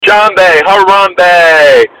Harambe,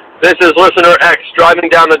 Harambe. This is Listener X driving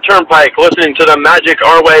down the turnpike listening to the Magic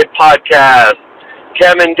Our Way podcast.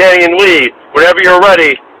 Kevin, Danny, and Lee, whenever you're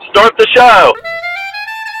ready, start the show.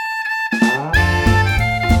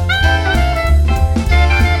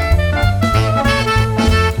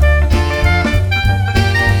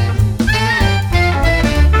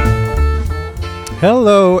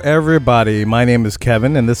 Hello, everybody. My name is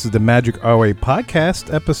Kevin, and this is the Magic Our Way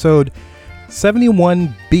podcast, episode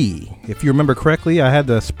 71B. If you remember correctly, I had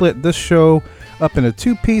to split this show up into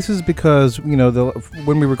two pieces because,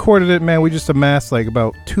 when we recorded it, man, we just amassed like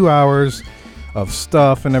about 2 hours of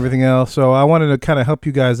stuff and everything else. So I wanted to kind of help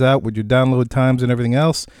you guys out with your download times and everything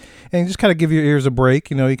else, and just kind of give your ears a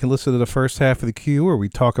break. You can listen to the first half of the queue where we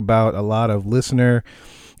talk about a lot of listener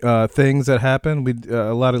things that happen.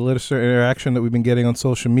 A lot of listener interaction that we've been getting on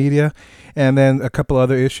social media, and then a couple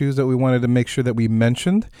other issues that we wanted to make sure that we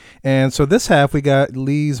mentioned. And so this half, we got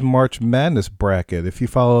Lee's March Madness bracket. If you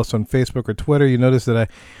follow us on Facebook or Twitter, you notice that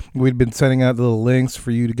we've been sending out little links for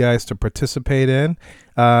you guys to participate in.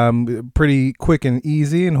 Pretty quick and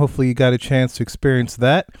easy, and hopefully you got a chance to experience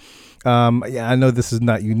that. I know this is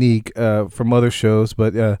not unique from other shows,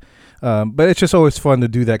 but it's just always fun to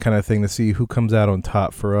do that kind of thing to see who comes out on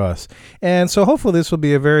top for us. And so hopefully this will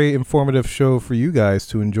be a very informative show for you guys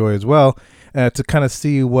to enjoy as well, to kind of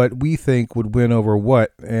see what we think would win over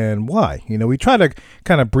what and why. We try to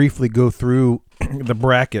kind of briefly go through the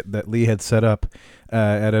bracket that Lee had set up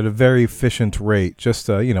at a very efficient rate. Just,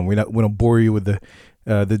 we don't bore you with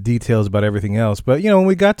the details about everything else. But, when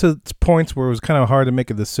we got to points where it was kind of hard to make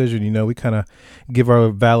a decision, we kind of give our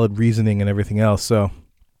valid reasoning and everything else. So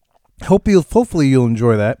hopefully you'll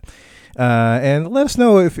enjoy that. And let us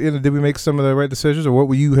know if did we make some of the right decisions, or what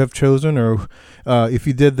would you have chosen, or if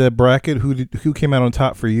you did the bracket, who came out on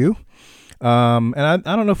top for you. And I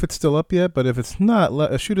don't know if it's still up yet, but if it's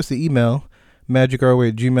not, shoot us the email,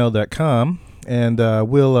 magicourway@gmail.com, and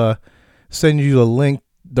we'll send you the link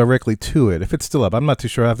directly to it if it's still up. I'm not too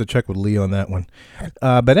sure. I have to check with Lee on that one.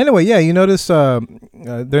 But anyway, yeah, you notice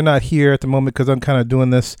they're not here at the moment because I'm kind of doing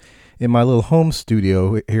this in my little home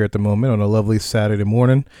studio here at the moment on a lovely Saturday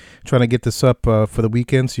morning, trying to get this up for the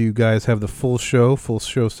weekend so you guys have the full show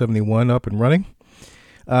 71 up and running.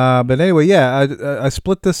 But anyway, yeah, I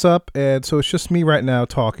split this up, and so it's just me right now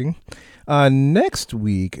talking. Next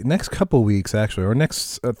couple weeks actually, or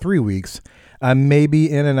next 3 weeks, I may be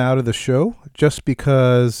in and out of the show just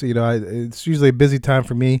because, it's usually a busy time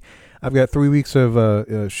for me. I've got 3 weeks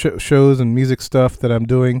of shows and music stuff that I'm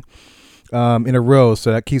doing in a row,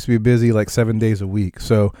 so that keeps me busy like 7 days a week.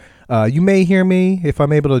 So you may hear me if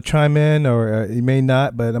I'm able to chime in, or you may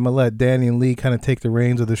not, but I'm going to let Danny and Lee kind of take the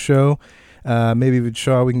reins of the show. Maybe with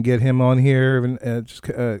Shaw, we can get him on here and just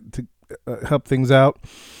to help things out.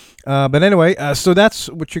 But anyway, so that's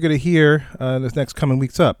what you're going to hear this next coming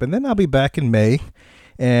weeks up. And then I'll be back in May,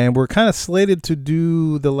 and we're kind of slated to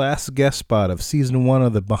do the last guest spot of season 1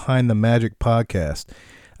 of the Behind the Magic podcast.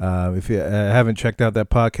 If you haven't checked out that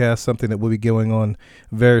podcast, something that will be going on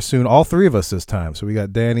very soon, all three of us this time. So we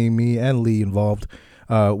got Danny, me, and Lee involved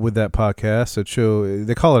with that podcast.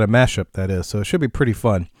 They call it a mashup, that is. So it should be pretty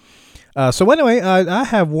fun. So anyway, I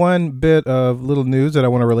have one bit of little news that I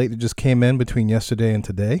want to relate that just came in between yesterday and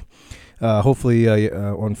today. Hopefully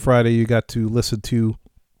on Friday you got to listen to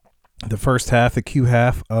the first half, the Q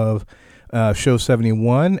half of show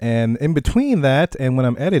 71, and in between that and when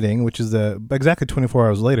I'm editing, which is exactly 24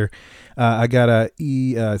 hours later, I got a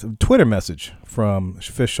Twitter message from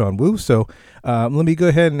Fish on Woo. So let me go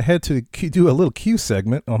ahead and head to do a little Q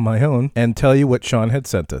segment on my own and tell you what Sean had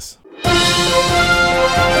sent us.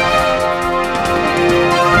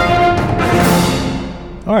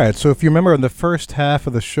 All right, so if you remember on the first half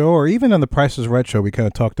of the show, or even on the Price is Right show, we kind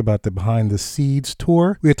of talked about the Behind the Seeds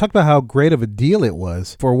tour. We had talked about how great of a deal it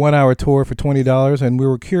was for a 1-hour tour for $20, and we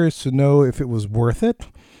were curious to know if it was worth it.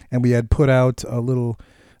 And we had put out a little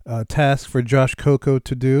task for Josh Coco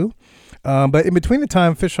to do. But in between the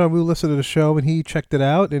time, Fish on Woo listened to the show, and he checked it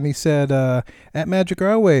out, and he said, at Magic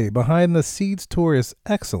Our Way, Behind the Seeds tour is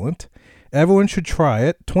excellent. Everyone should try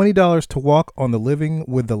it. $20 to walk on the Living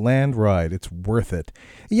with the Land ride. It's worth it.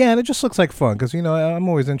 Yeah, and it just looks like fun because, I'm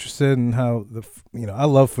always interested in how I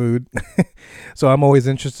love food. So I'm always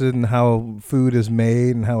interested in how food is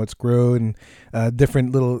made and how it's grown, and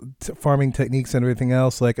different little farming techniques and everything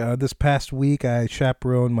else. Like this past week, I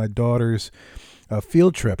chaperoned my daughter's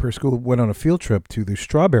field trip. Her school went on a field trip to the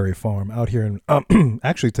strawberry farm out here in,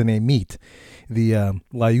 actually it's in Amite, the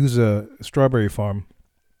Layuza strawberry farm.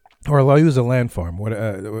 or La Usa Land Farm,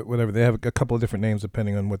 whatever. They have a couple of different names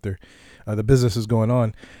depending on what their the business is going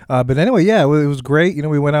on. But anyway, yeah, it was great.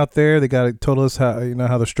 We went out there. They told us how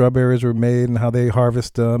the strawberries were made and how they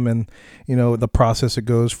harvest them, and the process it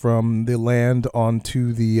goes from the land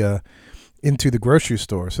onto the into the grocery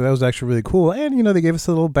store. So that was actually really cool. And they gave us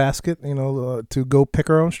a little basket, to go pick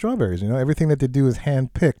our own strawberries. Everything that they do is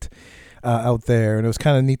hand picked out there, and it was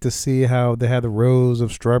kind of neat to see how they had the rows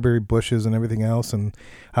of strawberry bushes and everything else, and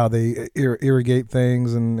how they irrigate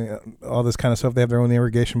things and all this kind of stuff. They have their own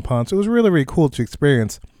irrigation ponds. So it was really, really cool to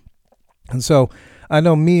experience. And so I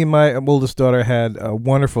know me and my oldest daughter had a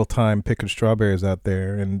wonderful time picking strawberries out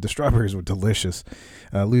there, and the strawberries were delicious.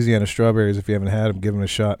 Louisiana strawberries, if you haven't had them, give them a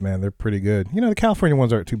shot, man. They're pretty good. The California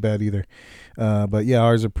ones aren't too bad either. But yeah,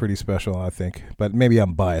 ours are pretty special, I think. But maybe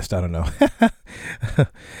I'm biased. I don't know.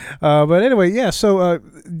 But anyway, yeah. So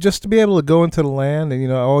just to be able to go into the land,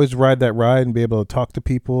 and I always ride that ride and be able to talk to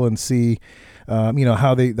people and see, how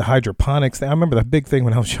the hydroponics. I remember the big thing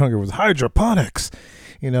when I was younger was hydroponics.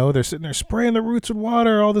 They're sitting there spraying the roots with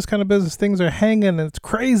water, all this kind of business. Things are hanging, and it's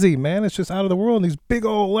crazy, man. It's just out of the world. And these big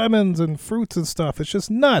old lemons and fruits and stuff. It's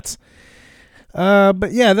just nuts.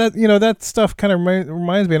 But yeah, that stuff kind of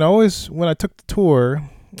reminds me. And when I took the tour,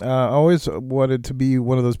 I always wanted to be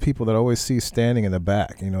one of those people that I always see standing in the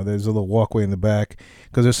back. There's a little walkway in the back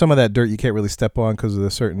because there's some of that dirt you can't really step on because of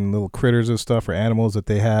the certain little critters and stuff or animals that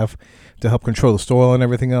they have to help control the soil and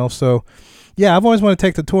everything else. So yeah, I've always wanted to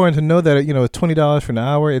take the tour and to know that, it's $20 for an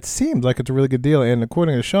hour. It seems like it's a really good deal. And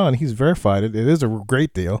according to Sean, he's verified it. It is a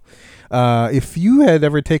great deal. If you had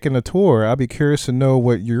ever taken a tour, I'd be curious to know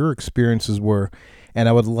what your experiences were. And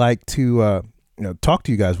I would like to, talk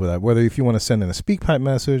to you guys with that, whether if you want to send in a SpeakPipe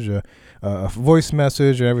message, a voice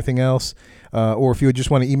message, or everything else, or if you just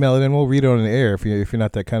want to email it in, we'll read it on the air if you're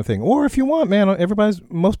not that kind of thing. Or if you want, man,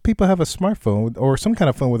 most people have a smartphone or some kind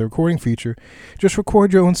of phone with a recording feature. Just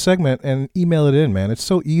record your own segment and email it in, man. It's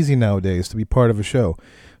so easy nowadays to be part of a show.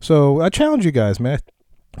 So I challenge you guys, man,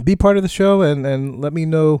 be part of the show and let me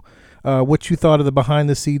know what you thought of the Behind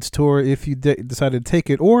the Seeds tour, if you decided to take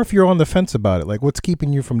it, or if you're on the fence about it, like what's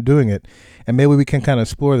keeping you from doing it. And maybe we can kind of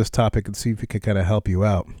explore this topic and see if we can kind of help you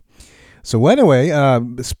out. So anyway,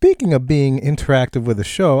 speaking of being interactive with the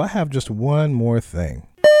show, I have just one more thing.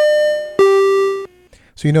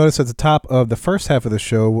 So you notice at the top of the first half of the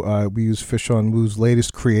show, we use Fish on Woo's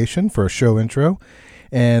latest creation for a show intro.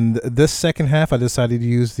 And this second half, I decided to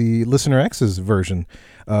use the Listener X's version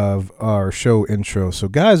of our show intro. So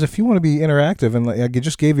guys, if you want to be interactive, and I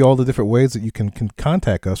just gave you all the different ways that you can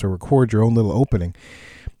contact us or record your own little opening.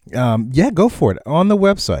 Go for it. On the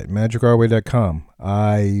website, magicourway.com,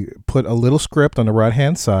 I put a little script on the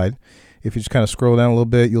right-hand side. If you just kind of scroll down a little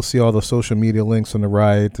bit, you'll see all the social media links on the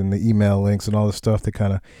right and the email links and all this stuff to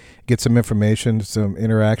kind of get some information, some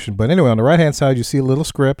interaction. But anyway, on the right-hand side, you see a little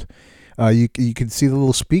script. You can see the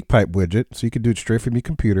little SpeakPipe widget, so you can do it straight from your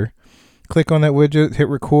computer. Click on that widget, hit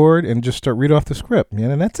record, and just start read off the script.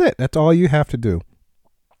 And that's it. That's all you have to do.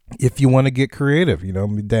 If you want to get creative,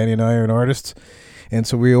 Danny and I are artists, and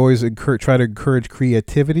so we always try to encourage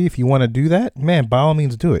creativity. If you want to do that, man, by all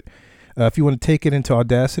means do it. If you want to take it into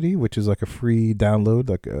Audacity, which is like a free download,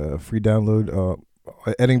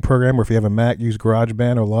 editing program, or if you have a Mac, use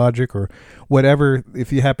GarageBand or Logic or whatever.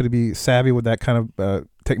 If you happen to be savvy with that kind of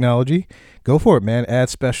technology, go for it, man. Add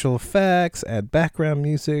special effects, add background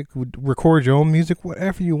music, record your own music,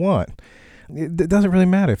 whatever you want. It doesn't really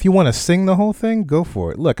matter. If you want to sing the whole thing, go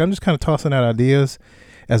for it. Look, I'm just kind of tossing out ideas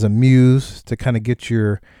as a muse to kind of get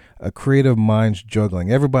your creative minds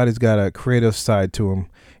juggling. Everybody's got a creative side to them.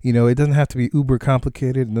 It doesn't have to be uber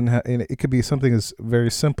complicated. It could be something that's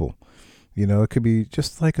very simple. It could be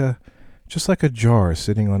just like a jar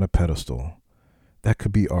sitting on a pedestal. That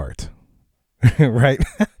could be art. Right?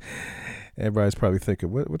 Everybody's probably thinking,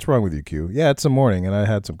 what's wrong with you, Q? Yeah, it's the morning, and I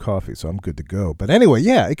had some coffee, so I'm good to go. But anyway,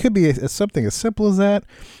 yeah, it could be something as simple as that,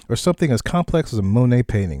 or something as complex as a Monet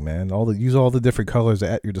painting, man. Use all the different colors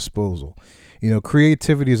at your disposal.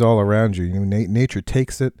 Creativity is all around you. Nature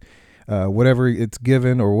takes it, whatever it's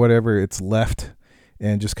given or whatever it's left,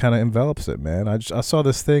 and just kind of envelops it, man. I saw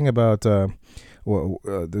this thing about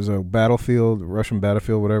there's a battlefield, Russian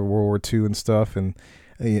battlefield, whatever, World War II and stuff, and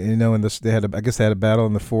and this, they had a battle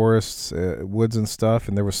in the forests, woods and stuff,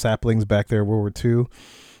 and there were saplings back there, World War II,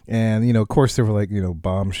 and of course there were like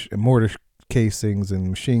mortar casings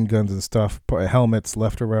and machine guns and stuff, helmets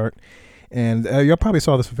left or right, and y'all probably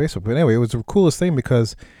saw this on Facebook. But anyway, it was the coolest thing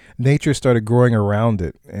because nature started growing around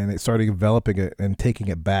it, and it started developing it and taking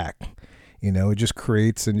it back. It just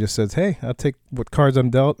creates and just says, hey, I'll take what cards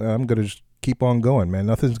I'm dealt. I'm gonna just keep on going, man.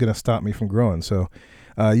 Nothing's gonna stop me from growing. So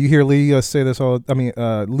You hear Lee say this all.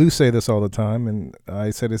 Lou say this all the time, and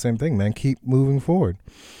I say the same thing, man. Keep moving forward.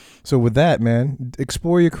 So with that, man,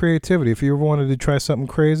 explore your creativity. If you ever wanted to try something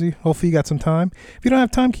crazy, hopefully you got some time. If you don't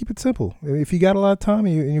have time, keep it simple. If you got a lot of time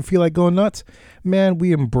and you feel like going nuts, man,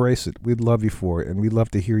 we embrace it. We'd love you for it, and we'd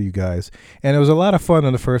love to hear you guys. And it was a lot of fun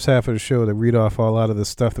in the first half of the show to read off a lot of the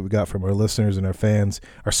stuff that we got from our listeners and our fans,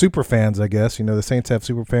 our super fans, I guess. You know, the Saints have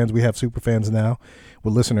super fans. We have super fans now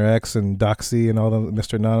with Listener X and Doxy and all the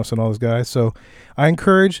Mr. Anonymous and all those guys. So I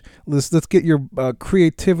encourage, let's get your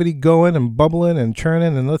creativity going and bubbling and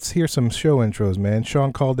churning, and let's hear some show intros, man.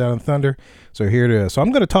 Sean called down in Thunder, so here it is. So I'm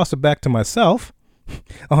going to toss it back to myself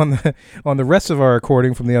on the rest of our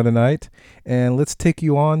recording from the other night, and let's take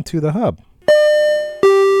you on to the hub.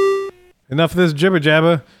 Enough of this jibber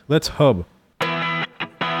jabber. Let's hub.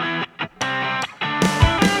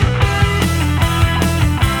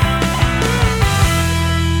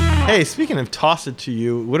 Hey, speaking of toss it to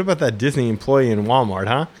you, what about that Disney employee in Walmart,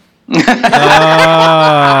 huh?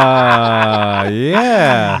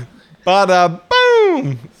 Yeah. Bada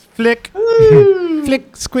boom! Flick.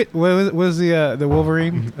 Flick, squid. What was the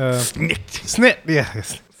Wolverine? Snit. Yeah.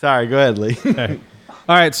 Sorry, go ahead, Lee.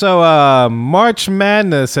 All right, so March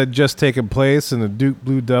Madness had just taken place, and the Duke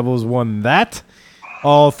Blue Devils won that.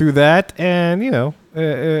 All through that, and, you know,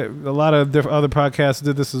 a lot of other podcasts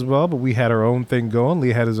did this as well, but we had our own thing going.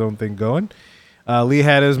 Lee had his own thing going. Lee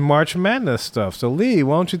had his March Madness stuff. So, Lee,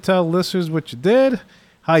 why don't you tell listeners what you did,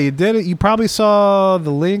 how you did it? You probably saw the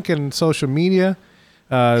link in social media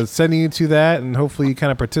sending you to that, and hopefully you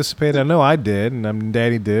kind of participated. I know I did, and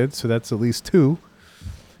Danny did, so that's at least two.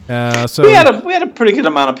 So we had a pretty good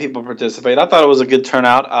amount of people participate. I thought it was a good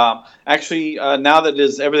turnout. Actually, now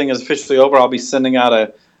that everything is officially over, I'll be sending out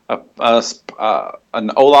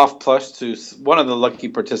an Olaf plush to one of the lucky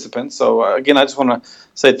participants. So again, I just want to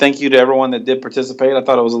say thank you to everyone that did participate. I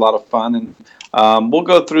thought it was a lot of fun, and we'll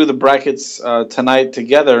go through the brackets tonight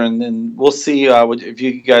together, and then we'll see if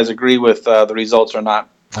you guys agree with the results or not.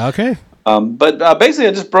 Okay. But basically,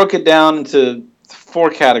 I just broke it down into 4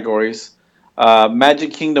 categories.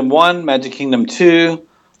 Magic Kingdom 1, Magic Kingdom 2,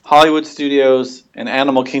 Hollywood Studios, and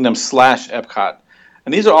Animal Kingdom / Epcot.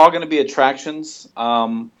 And these are all going to be attractions.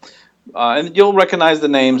 And you'll recognize the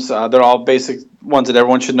names. They're all basic ones that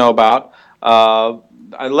everyone should know about.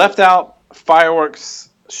 I left out fireworks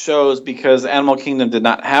shows because Animal Kingdom did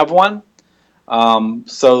not have one.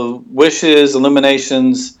 So wishes,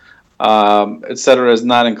 illuminations, etc. is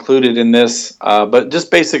not included in this, but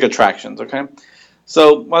just basic attractions, okay?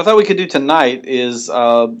 So what I thought we could do tonight is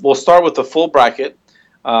we'll start with the full bracket.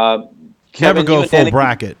 Kevin, never go full Danny,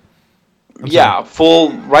 bracket.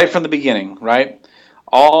 Full right from the beginning, right?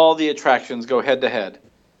 All the attractions go head to head.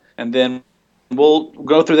 And then we'll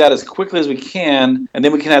go through that as quickly as we can, and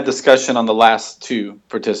then we can have discussion on the last 2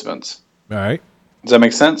 participants. All right. Does that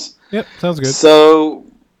make sense? Yep, sounds good. So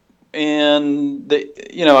in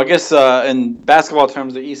I guess in basketball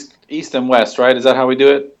terms, the East and West, right? Is that how we do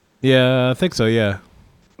it? Yeah, I think so. Yeah.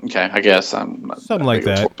 Okay, I guess something like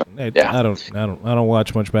that. Yeah. I don't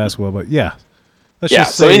watch much basketball, but yeah. Let's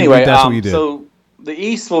just say that's what you did. So the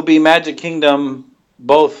East will be Magic Kingdom,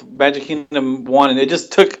 both Magic Kingdom 1, and it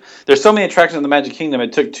just took. There's so many attractions in the Magic Kingdom.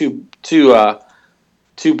 It took two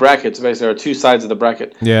brackets basically, or 2 sides of the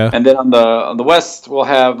bracket. Yeah. And then on the West, we'll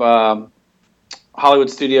have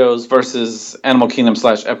Hollywood Studios versus Animal Kingdom /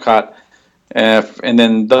 Epcot. And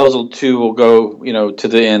then those 2 will go, to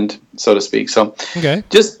the end, so to speak. So, okay.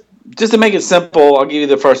 Just to make it simple, I'll give you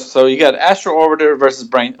the first. So you got Astro Orbiter versus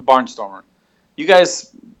Barnstormer. You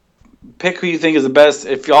guys pick who you think is the best.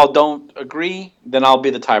 If y'all don't agree, then I'll be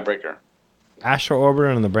the tiebreaker. Astro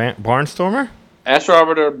Orbiter and the Barnstormer? Astro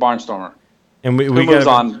Orbiter, Barnstormer. And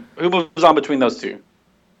who moves on between those 2?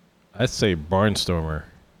 I'd say Barnstormer.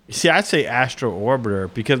 See, I'd say Astro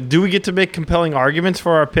Orbiter, because do we get to make compelling arguments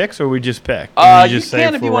for our picks, or we just pick? You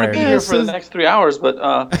can if you want to be here for the next 3 hours, but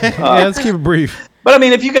let's keep it brief. But I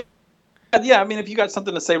mean, if you got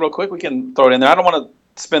something to say real quick, we can throw it in there. I don't want to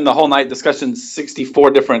spend the whole night discussing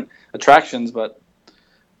 64 different attractions, but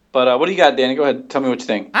what do you got, Danny? Go ahead, tell me what you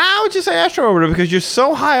think. I would just say Astro Orbiter because you're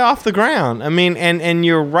so high off the ground. I mean, and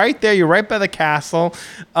you're right there. You're right by the castle.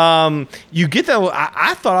 You get that.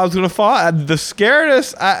 I thought I was going to fall. The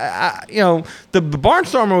scaredest. The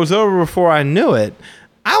Barnstormer was over before I knew it.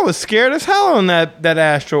 I was scared as hell on that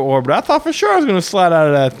Astro Orbiter. I thought for sure I was going to slide out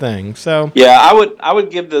of that thing. So yeah, I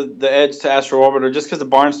would give the edge to Astro Orbiter just because the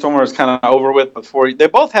Barnstormer is kind of over with before. They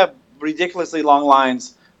both have ridiculously long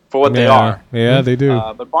lines for what they are. Yeah, they do.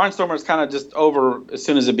 But Barnstormer is kind of just over as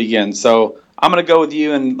soon as it begins. So I'm going to go with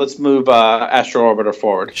you, and let's move Astro Orbiter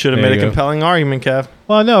forward. Should have There made a you go. compelling argument, Kev.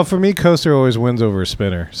 Well, no, for me, Coaster always wins over a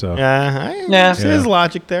spinner. So Yeah, Yeah. there's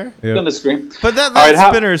logic there. yeah. Don't disagree. But that All right,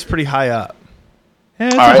 spinner is pretty high up. Yeah,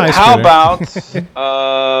 it's All a high right, how spinner.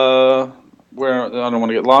 about where I don't want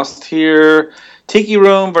to get lost here. Tiki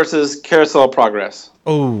Room versus Carousel of Progress.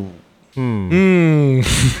 Oh. Hmm.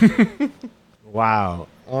 Wow.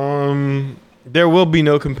 There will be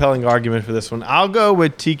no compelling argument for this one. I'll go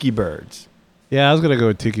with Tiki Birds. Yeah, I was gonna go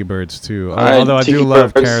with Tiki Birds too. right, Although I do Tiki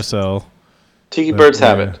love Birds. Carousel. Tiki but, Birds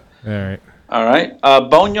have yeah. it. All right. All right.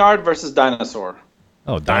 Boneyard versus Dinosaur.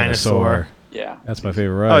 Oh, Dinosaur. Dinosaur. Yeah. That's my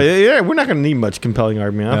favorite ride. Oh, yeah, we're not going to need much compelling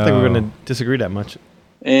argument. I don't think we're No. going to disagree that much.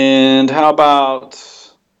 And how about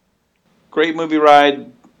Great Movie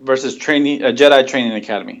Ride versus Jedi Training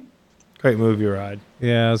Academy? Great movie ride.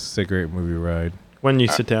 Yeah, that's a great movie ride. When you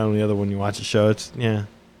sit down and the other one you watch a show, it's, yeah.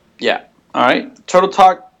 Yeah. All right. Turtle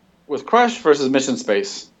Talk with Crush versus Mission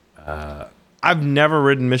Space. I've never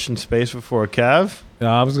ridden Mission Space before, Kev. No,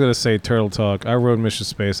 I was gonna say Turtle Talk. I rode Mission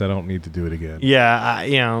Space. I don't need to do it again.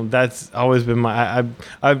 Yeah, that's always been my.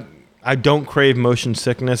 I don't crave motion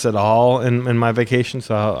sickness at all in my vacation,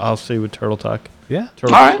 so I'll stay with Turtle Talk. Yeah.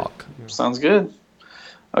 Turtle All right. Talk. Sounds good.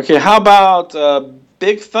 Okay. How about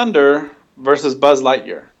Big Thunder versus Buzz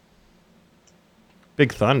Lightyear?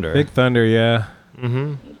 Big Thunder. Big Thunder. Yeah.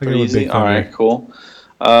 Mm-hmm. Pretty easy. All right. Cool.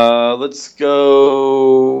 Let's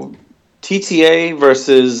go TTA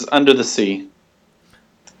versus Under the Sea.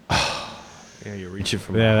 Yeah, you're reaching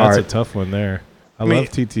for Yeah, my that's heart. a tough one there. I mean- love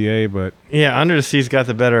TTA, but Yeah, Under the Sea's got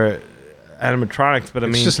the better animatronics, but I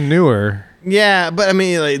it's mean, just newer. yeah, but I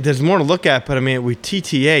mean, like, there's more to look at. But I mean, with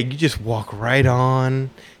TTA, you just walk right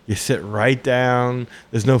on. You sit right down.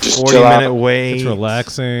 There's no Just 40-minute chill out. wait. It's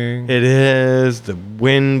relaxing. It is the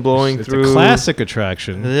wind blowing It's through. a classic It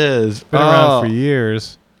attraction. is. Been around for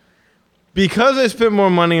years. Because I spent more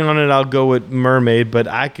money on it, I'll go with Mermaid. But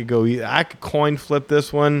I could coin flip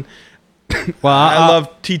this one. Well, I love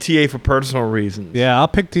TTA for personal reasons. Yeah, I'll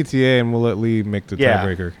pick TTA and we'll let Lee make the Yeah.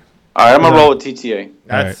 tiebreaker. All right. I'm gonna roll with TTA.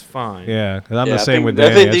 That's fine. Yeah, because I'm Yeah, the I same think- with I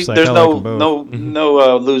Danny. think It's like, there's I like them both.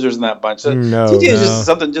 no losers in that bunch. No. TTA is No. just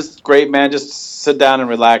something just great, man. Just sit down and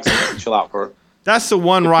relax and chill out for. That's the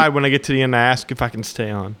one ride when I get to the end, I ask if I can stay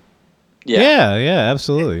on. Yeah. Yeah,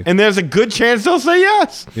 absolutely. And there's a good chance they'll say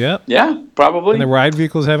yes. Yep. Yeah. Probably. And the ride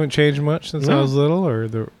vehicles haven't changed much since I No. was little, or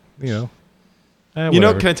the You know,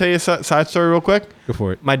 whatever. can I tell you a side story real quick? Go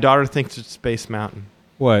for it. My daughter thinks it's Space Mountain.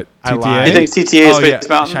 What? I TTA? lied. You think TTA is Space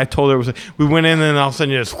Mountain? I told her it was. We went in and all of a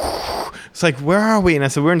sudden you just. It's like, where are we? And I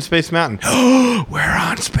said, we're in Space Mountain. We're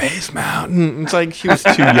on Space Mountain. It's like she was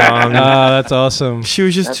too young. That's awesome. She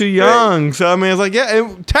was just That's too great. young. So I mean, it's like,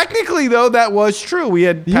 yeah. Technically, though, that was true. We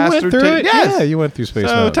had You passed went through it? Yes. Yeah, you went through Space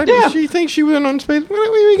So Mountain. technically, Yeah. she thinks she went on Space. What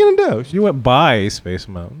are we gonna do? You went by Space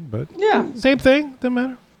Mountain, but Yeah. same thing. Doesn't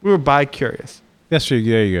matter. We were bi-curious. Yes, sure.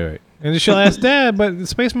 Yeah, you got it. And she'll ask Dad, but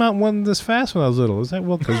Space Mountain wasn't this fast when I was little. Is that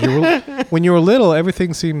well? Because when you were little,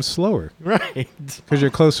 everything seems slower Right. because you're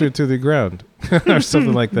closer to the ground or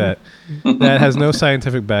something like that. That has no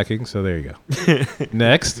scientific backing. So there you go.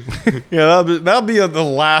 Next. Yeah, that'll be the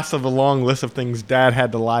last of a long list of things Dad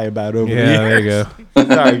had to lie about over the Yeah, there you years. go.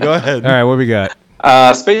 Sorry, go ahead. All right, what we got?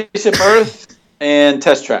 Spaceship Earth and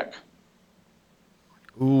Test Track.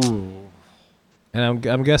 Ooh. And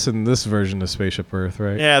I'm guessing this version of Spaceship Earth,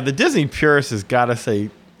 right? Yeah, the Disney purist has got to say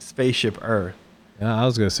Spaceship Earth. Yeah, I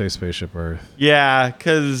was gonna say Spaceship Earth. Yeah,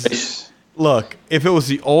 because look, if it was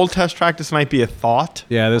the old Test Track, this might be a thought.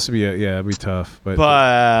 Yeah, this would be it'd be tough. But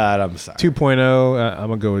But I'm sorry. 2.0, I'm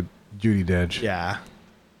gonna go with Judi Dench. Yeah.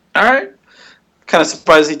 All right. Kind of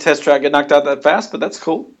surprised he Test Track get knocked out that fast, but that's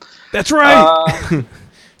cool. That's right.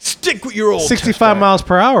 Stick with your old 65 miles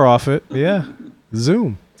per hour off it. Yeah.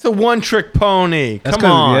 Zoom. It's a one-trick pony. That's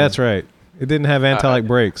Come on. Yeah, that's right. It didn't have anti-lock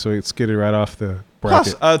brakes, so it skidded right off the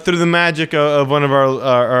bracket. Plus, through the magic of one of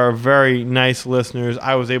our very nice listeners,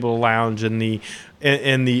 I was able to lounge in the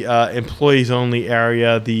employees only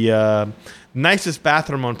area, the nicest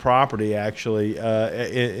bathroom on property, actually,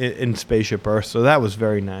 in Spaceship Earth. So that was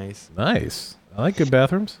very nice. Nice. I like good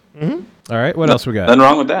bathrooms. Mm-hmm. All right, what else we got? Nothing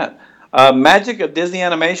wrong with that. Magic of Disney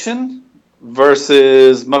Animation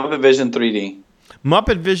versus Muppet Vision 3D.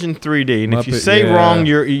 Muppet Vision 3D, and if you Muppet, say yeah. wrong,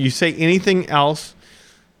 you say anything else,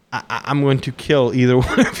 I'm going to kill either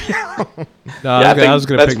one of you. No, I I was think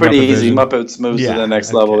gonna that's pick pretty Muppet easy. Vision. Muppets moves Yeah, to the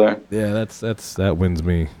next level there. Yeah, that wins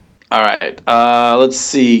me. All right. Let's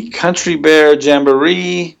see. Country Bear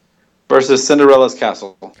Jamboree versus Cinderella's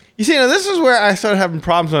Castle. You see, now this is where I started having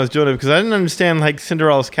problems when I was doing it because I didn't understand like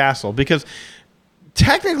Cinderella's Castle because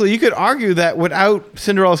technically, you could argue that without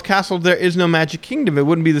Cinderella's castle, there is no Magic Kingdom. It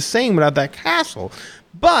wouldn't be the same without that castle.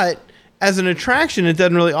 But as an attraction, it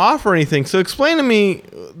doesn't really offer anything. So explain to me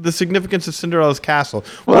the significance of Cinderella's castle.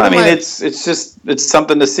 Well, I mean, it's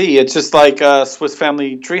something to see. It's just like Swiss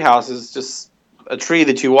Family Treehouse is just a tree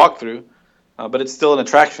that you walk through, but it's still an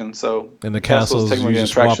attraction. So And the castle is you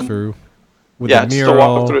just walk through. With Yeah, the it's still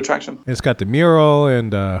mural. walk through attraction. It's got the mural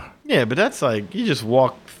and Yeah, but that's like you just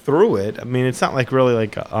walk through it. I mean, it's not like really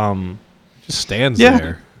like just stands Yeah.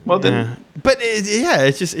 there. Well, then, yeah. But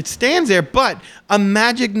it's just it stands there. But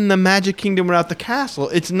imagine the Magic Kingdom without the castle.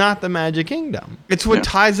 It's not the Magic Kingdom. It's what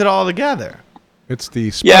ties it all together. It's the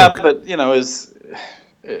spoke. yeah, but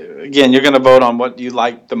again, you're going to vote on what you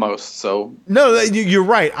like the most. So No, you're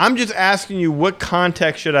right. I'm just asking you, what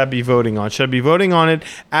context should I be voting on? Should I be voting on it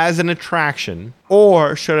as an attraction,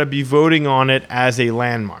 or should I be voting on it as a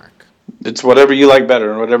landmark? it's whatever you like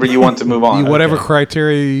better, whatever you want to move on. Whatever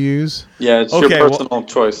criteria you use. Yeah, it's Okay, your personal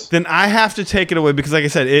choice. Then I have to take it away because, like I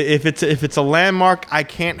said, if it's a landmark, I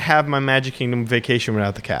can't have my Magic Kingdom vacation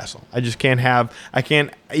without the castle. I just can't have. I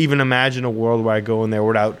can't even imagine a world where I go in there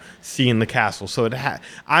without seeing the castle. So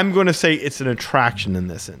I'm going to say it's an attraction in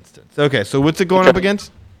this instance. Okay, so what's it going up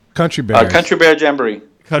against? Country Bears. Country Bear Jamboree.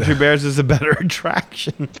 Country Bears is a better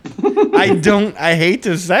attraction. I hate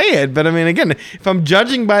to say it, but I mean, again, if I'm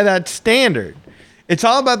judging by that standard, it's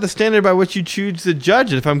all about the standard by which you choose to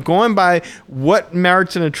judge it. If I'm going by what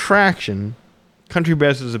merits an attraction, Country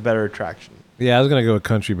Bears is a better attraction. Yeah, I was gonna go with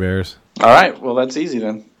Country Bears. All right, well, that's easy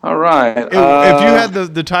then. All right. If you had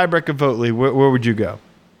the tiebreaker vote, Lee, where would you go?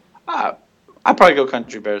 I'd probably go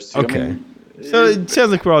Country Bears too. Okay. I mean, So it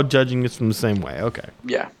sounds like we're all judging this from the same way. Okay.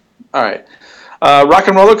 yeah. All right. Rock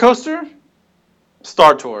and Roller Coaster,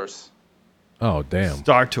 Star Tours. Oh damn!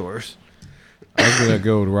 Star Tours. I was gonna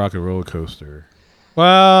go with Rock and Roller Coaster.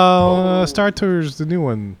 Well, Star Tours, the new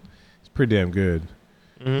one, is pretty damn good.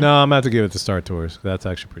 Mm-hmm. No, I'm gonna have to give it to Star Tours. That's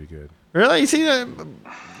actually pretty good. Really? You see that?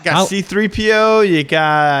 Got C-3PO. You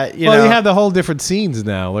got you know. You have the whole different sceens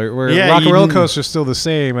now, where Yeah, Rock and you- Roller Coaster is still the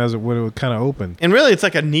same as when it was kind of open. And really, it's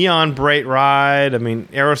like a neon bright ride. I mean,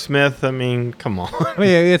 Aerosmith. I mean, come on. I mean,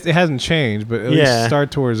 it hasn't changed, but at Yeah. least Star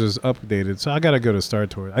Tours is updated. So I gotta go to Star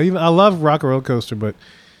Tours. I love Rock and Roller Coaster, but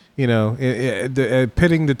pitting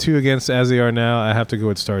the two against as they are now, I have to go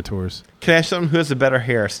with Star Tours. Can I ask someone who has the better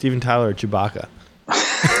hair, Steven Tyler or Chewbacca?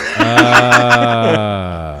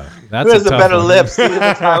 That's Who has a the tough better one. lips, Steven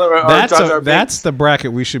Tyler or Jar Jar Binks? That's the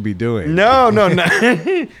bracket we should be doing. No.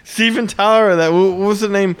 Steven Tyler. What was the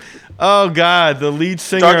name? Oh God, the lead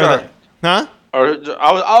singer. Jar Jar. Of the, huh?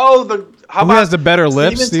 How Who has the better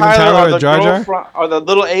lips, Steven Tyler or Jar Jar? Or the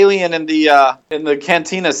little alien in the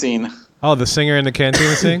cantina scene? Oh, the singer in the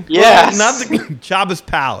cantina sing? Yes. Not the Jabba's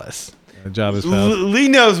Palace. Jabba's Palace. Lee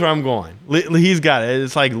knows where I'm going. He's got it.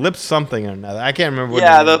 It's like Lip something or another. I can't remember what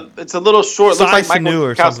Yeah, it is. it's a little short. Looks like Sai Michael Sanu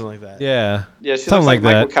or Wachowski. something like that. Yeah. Yeah, she Something looks like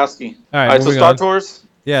like Michael Wachowski. All right, All right, so moving Star on. Tours.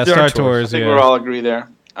 Yeah, Star Star Tours. Tours. I think yeah. we'll all agree there.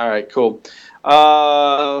 All right, cool.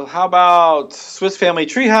 How about Swiss Family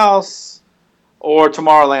Treehouse or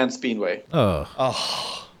Tomorrowland Speedway?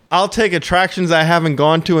 Oh. I'll take attractions I haven't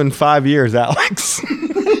gone to in 5 years, Alex.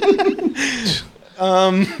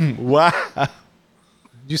 Wow. Did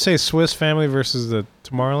you say Swiss Family versus the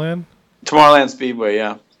Tomorrowland? Tomorrowland Speedway,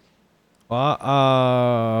 yeah.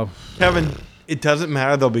 Kevin, it doesn't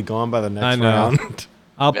matter. They'll be gone by the next I know. round.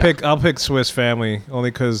 I'll pick Swiss Family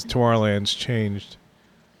only because Tomorrowland's changed.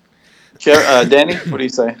 Danny, what do you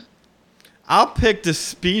say? I'll pick the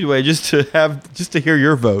Speedway just to hear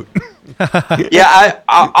your vote. Yeah,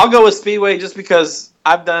 I'll go with Speedway just because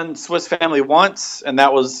I've done Swiss Family once and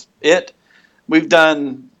that was it. We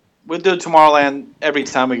do Tomorrowland every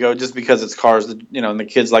time we go just because it's cars, and the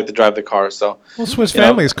kids like to drive the cars. So Well, Swiss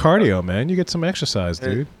Family is cardio, man. You get some exercise,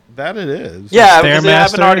 dude. That it is. yeah, because I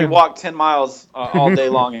haven't Stairmaster. already walked 10 miles all day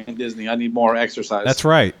long in Disney. I need more exercise. That's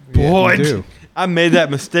right. Boy, Yeah, you do. I made that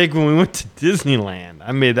mistake when we went to Disneyland.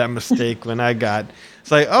 I made that mistake when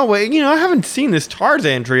it's like, oh, wait, I haven't seen this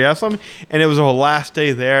Tarzan treehouse. And it was our last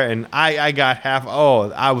day there, and I got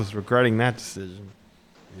I was regretting that decision.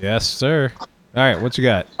 Yes, sir. All right, what you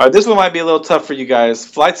got? All right, this one might be a little tough for you guys.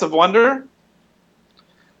 Flights of Wonder,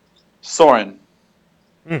 Soarin'.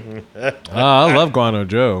 I love Guano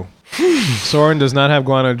Joe. Soren does not have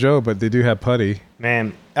Guano Joe, but they do have Putty.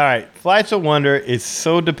 Man, all right. Flights of Wonder is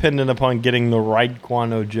so dependent upon getting the right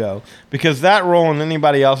Guano Joe because that roll in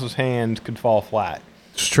anybody else's hands could fall flat.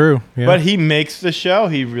 It's true. Yeah. But he makes the show.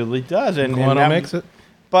 He really does. And Guano that- makes it.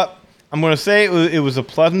 But I'm going to say it was a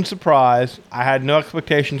pleasant surprise. I had no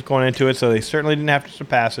expectations going into it, so they certainly didn't have to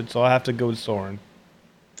surpass it. So I have to go with Soren.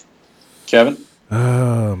 Kevin?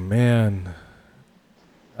 Oh man,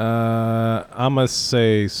 I'm gonna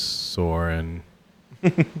say Soren.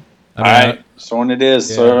 All right, Soren it is.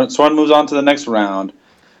 Yeah. Soren moves on to the next round.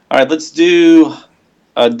 All right, let's do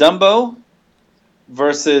Dumbo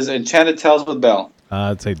versus Enchanted Tales with Belle.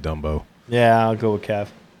 I'd say Dumbo. Yeah, I'll go with Kev.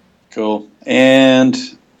 Cool. And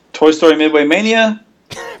Toy Story Midway Mania,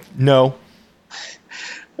 No.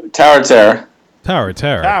 Tower of Terror. Tower of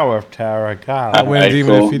Terror. Tower of Terror. God. I went Alright,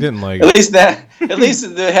 even cool. if you didn't like At it.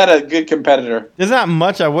 least they had a good competitor. There's not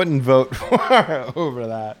much I wouldn't vote for over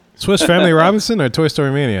that. Swiss Family Robinson or Toy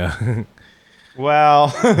Story Mania? Well,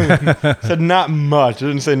 said not much. I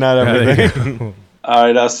didn't say not There you everything.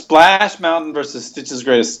 All right, Splash Mountain versus Stitch's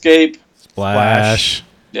Great Escape. Splash.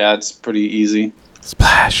 Yeah, it's pretty easy.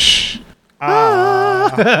 Splash.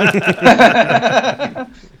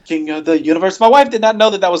 King of the Universe. My wife did not know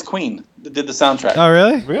that was Queen that did the soundtrack. Oh,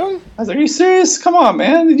 really? Really? I was like, are you serious? Come on,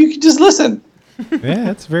 man. You can just listen. Yeah,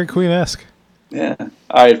 it's very Queen-esque. Yeah.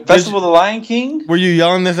 All right, Festival of the Lion King. Were you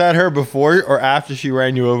yelling this at her before or after she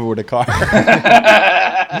ran you over with a car?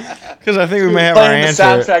 Because I think we may have our Playing the answer.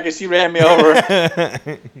 soundtrack and she ran me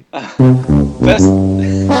over.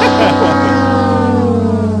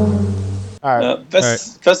 All right.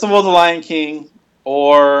 Festival of the Lion King,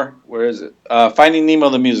 or where is it? Finding Nemo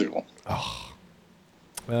the musical.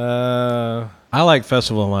 I like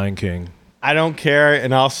Festival of Lion King. I don't care,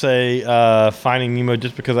 and I'll say Finding Nemo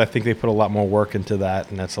just because I think they put a lot more work into that,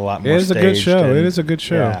 and that's a lot more It is a good staged show. and- It is a good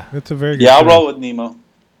show. Yeah. It's a very good Yeah, show. I'll roll with Nemo.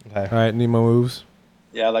 Okay. All right, Nemo moves.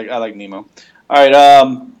 Yeah, I like Nemo. All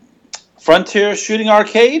right, Frontier Shooting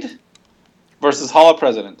Arcade versus Hall of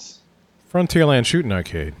Presidents. Frontierland Shooting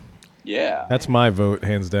Arcade. Yeah. That's my vote,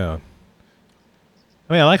 hands down.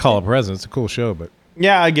 I mean, I like Hall of Presidents. It's a cool show, but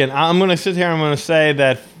Yeah, again, I'm going to sit here and I'm going to say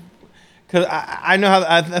that because I know how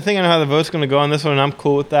I think I know how the vote's going to go on this one, and I'm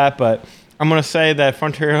cool with that. But I'm going to say that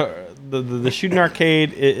Frontier, the shooting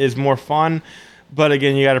arcade is more fun. But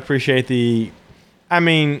again, you got to appreciate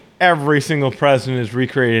every single president is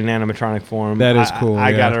recreated in animatronic form. That is cool, I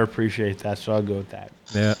yeah. got to appreciate that, so I'll go with that.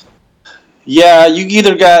 yeah. Yeah, you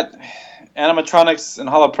either got animatronics in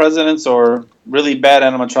Hall of Presidents or really bad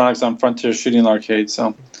animatronics on Frontier Shooting Arcade.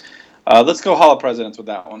 So let's go Hall of Presidents with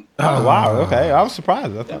that one. Oh, wow. Okay. I was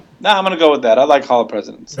surprised. I thought, Nah, I'm going to go with that. I like Hall of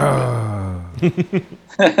Presidents.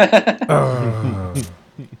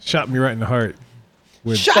 Shot me right in the heart.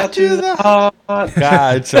 With, Shot to the heart.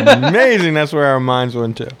 God, it's amazing. That's where our minds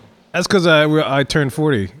went to. that's because I turned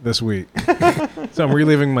 40 this week. So I'm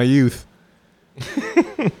reliving my youth.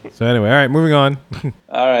 So anyway, all right, moving on.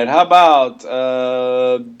 All right, how about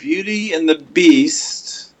Beauty and the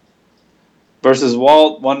Beast versus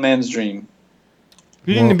Walt One Man's Dream?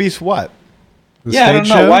 Beauty and the Beast what? The Yeah, I don't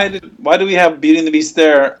stage know. show? Why do we have Beauty and the Beast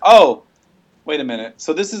there? Oh, wait a minute.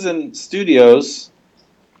 So this is in studios.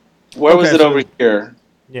 Where was Okay, it so- over here?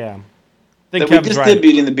 Yeah. I That think we Kevin's just right. did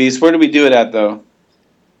Beauty and the Beast. Where did we do it at, though?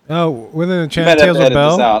 Oh, within the You Enchanted might have Tales to of edit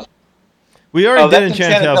this Belle. out. We already Oh, did that's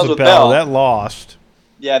Enchanted Tales with Belle. Belle. That lost.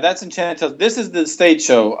 Yeah, that's Enchanted Tales. This is the stage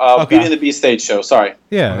show. Okay. Beauty and the Beast stage show. Sorry.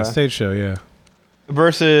 Yeah, Okay. a stage show, yeah.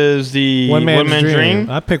 Versus the One Man's Dream.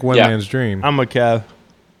 I pick One Yeah. Man's Dream. I'm a Kev.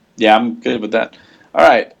 Yeah, I'm good with that. All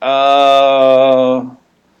right.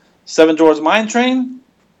 Seven Dwarfs Mine Train,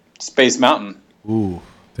 Space Mountain. Ooh.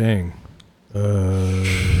 Dang.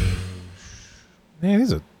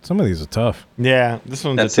 Man, some of these are tough. Yeah, this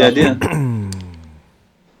one's That's a the tough idea. one.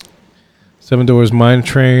 Seven Doors Mine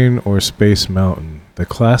Train or Space Mountain? The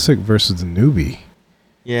classic versus the newbie.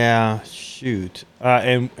 Yeah, shoot.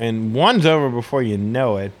 And one's over before you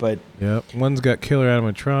know it, but Yep. One's got killer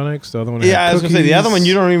animatronics. The other one yeah, I had was gonna say the other one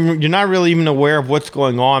cookies. you're not really even aware of what's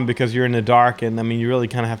going on because you're in the dark, and I mean you really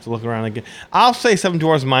kind of have to look around again. I'll say Seven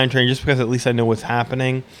Dwarfs Mine Train just because at least I know what's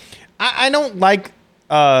happening. I don't like.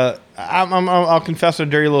 I'll confess a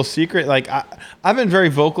dirty little secret. Like I've been very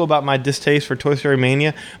vocal about my distaste for Toy Story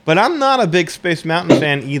Mania, but I'm not a big Space Mountain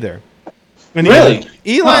fan either. And Really?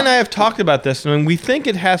 Eli and I have talked about this, and we think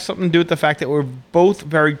it has something to do with the fact that we're both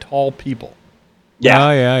very tall people. Yeah.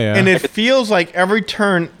 Oh, yeah. And it feels like every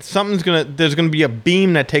turn, there's gonna be a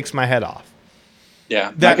beam that takes my head off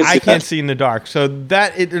Yeah. that can I see can't that. see in the dark. So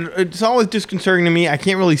that it's always disconcerting to me. I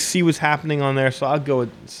can't really see what's happening on there. So I'll go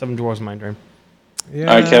with Seven Dwarfs Mine Train. yeah.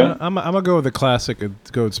 All right, Kevin? I'm gonna go with the classic and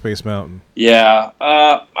go with Space Mountain. Yeah.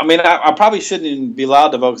 I mean, I probably shouldn't even be allowed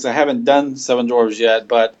to vote because I haven't done Seven Dwarfs yet,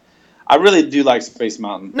 but I really do like Space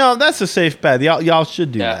Mountain. No, that's a safe bet. Y'all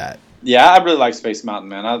should do Yeah. that. Yeah, I really like Space Mountain,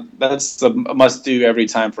 man. That's a must-do every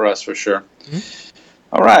time for us, for sure.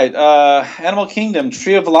 All right. Animal Kingdom,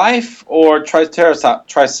 Tree of Life or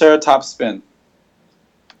Triceratops Spin?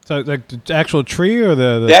 So like the actual tree or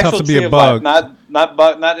the The tough actual to be tree a of life, bug? not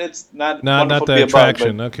wonderful to the be a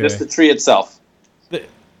attraction, bug, but okay. just the tree itself.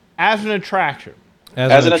 As an attraction.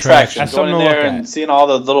 As an attraction, That's going in something to there look and at. seeing all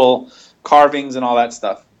the little carvings and all that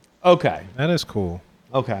stuff. Okay. That is cool.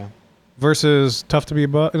 Okay. Versus tough to be a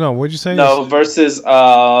bug. No, what'd you say? No, versus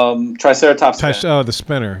Triceratops. Fin. Oh, the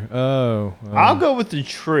spinner. Oh. I'll go with the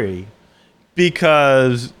tree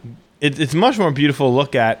because it's much more beautiful to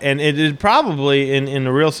look at, and it is probably in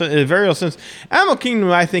a real sense, in a very real sense, Animal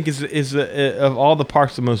Kingdom I think is of all the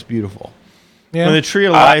parks the most beautiful. Yeah. And the Tree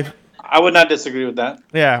of Life. I would not disagree with that.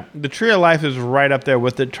 Yeah, the Tree of Life is right up there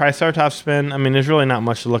with the Triceratops spin. I mean, there's really not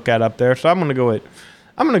much to look at up there, so I'm gonna go with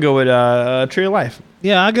Tree of Life.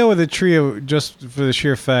 Yeah, I go with the trio just for the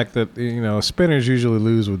sheer fact that spinners usually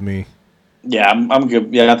lose with me. Yeah, I'm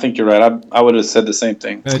good. Yeah, I think you're right. I would have said the same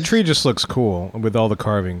thing. And the tree just looks cool with all the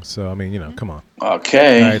carvings. So I mean, come on.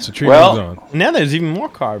 Okay. All right, so tree moves on. Now there's even more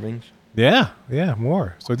carvings. Yeah,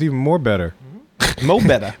 more. So it's even more better. Mo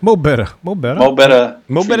better. Mo better. Mo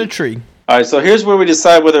better Tree. All right, so here's where we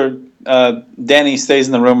decide whether Danny stays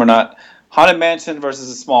in the room or not. Haunted Mansion versus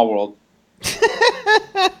A Small World.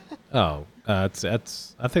 Oh, that's.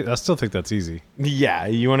 I still think that's easy. Yeah,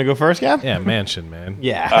 you want to go first, Gav? Yeah, mansion, man.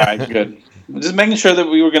 Yeah. All right, good. Just making sure that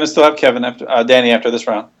we were going to still have Kevin after Danny after this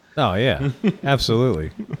round. Oh yeah,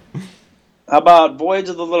 absolutely. How about Voyage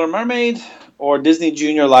of the Little Mermaid or Disney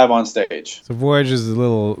Junior live on stage? So Voyage is a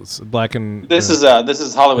little black and. This is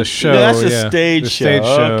Hollywood the show. Yeah, that's a yeah. stage The show. stage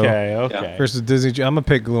show. Okay. Yeah. Versus Disney. I'm gonna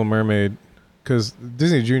pick Little Mermaid because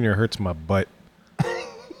Disney Junior hurts my butt.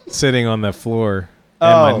 Sitting on that floor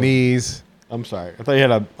and my knees. I'm sorry. I thought you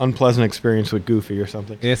had an unpleasant experience with Goofy or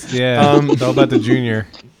something. It's it's all about the Junior.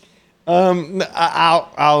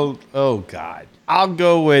 I'll oh God. I'll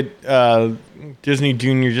go with Disney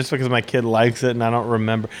Junior just because my kid likes it and I don't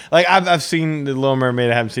remember. Like I've seen the Little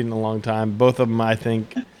Mermaid. I haven't seen it in a long time. Both of them, I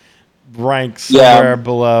think, rank somewhere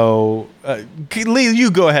below. Lee,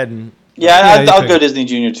 you go ahead and. Yeah, I'll go Disney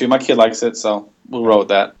Junior too. My kid likes it, so we'll roll with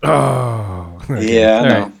that. Oh. Yeah, I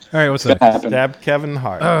know. All right, what's that? Stab Kevin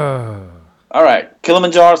Hart. All right,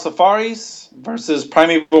 Kilimanjaro Safaris versus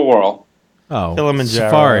Primeval Whirl. Oh, Kilimanjaro.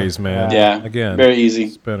 Safaris, man. Yeah, Again, very easy.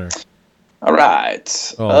 Spinner. All right.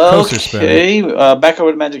 Coaster spinner. Okay, back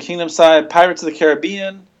over to Magic Kingdom side. Pirates of the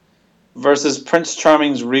Caribbean versus Prince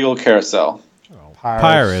Charming's Regal Carousel.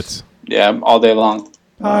 Pirates. Yeah, all day long.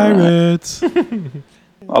 Pirates.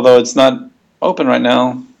 Although it's not open right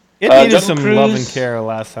now. It needed Jungle some Cruise. love and care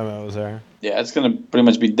last time I was there. Yeah, it's going to pretty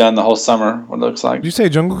much be done the whole summer, what it looks like. Did you say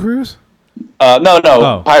Jungle Cruise? No.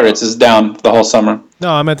 Oh. Pirates is down the whole summer.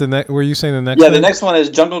 No, I meant the next. Were you saying the next? Yeah, one? the next one is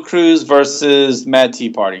Jungle Cruise versus Mad Tea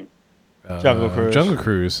Party. Jungle Cruise. Jungle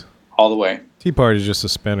Cruise. All the way. Tea Party is just a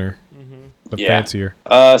spinner, but Yeah. fancier.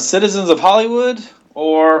 Citizens of Hollywood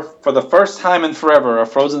or for the first time in forever, a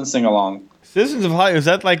Frozen sing-along. Citizens of Hollywood, is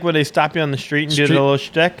that like where they stop you on the street and do a little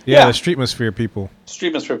shtick? Yeah, Yeah. the Streetmosphere people.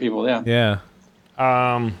 Streetmosphere people, yeah. Yeah,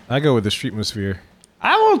 I I go with the Streetmosphere.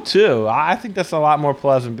 will too. I think that's a lot more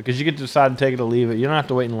pleasant because you get to decide to take it or leave it. You don't have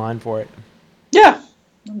to wait in line for it. Yeah,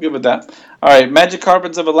 I'm good with that. All right, Magic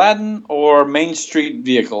Carpets of Aladdin or Main Street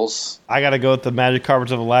Vehicles? I got to go with the Magic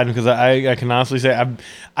Carpets of Aladdin because I can honestly say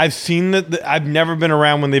I've seen that. I've never been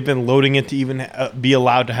around when they've been loading it to even be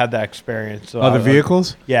allowed to have that experience. So Oh, the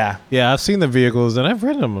vehicles? Yeah. Yeah, I've seen the vehicles and I've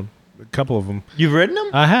ridden them. A couple of them. You've ridden them?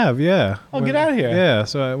 I have, yeah. Oh, get out of here. Yeah,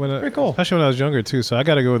 so Very cool. especially when I was younger too. So I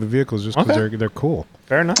got to go with the vehicles just because Okay. they're cool.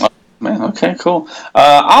 Fair enough. Man, okay, cool.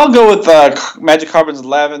 I'll go with Magic Carpets of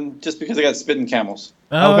Aladdin just because I got spitting camels.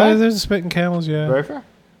 Oh, Okay. there's the spitting camels, yeah. Very fair.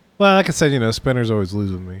 Well, like I said, spinners always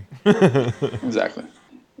lose with me. Exactly.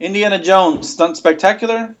 Indiana Jones Stunt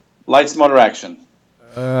Spectacular, Lights Motor Action.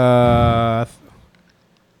 I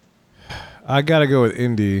gotta go with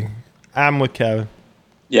Indy. I'm with Kevin.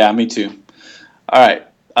 Yeah, me too. All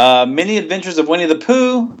right. Mini Adventures of Winnie the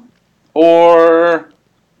Pooh or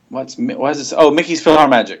what is this? Oh, Mickey's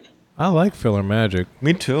PhilharMagic. I like Filler Magic.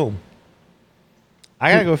 Me too.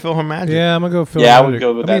 I gotta go Phil Her Magic. Yeah, I'm gonna go Filler Yeah, I Magic. would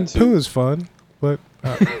go with I mean, that, too. Pooh is fun, but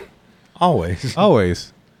Always.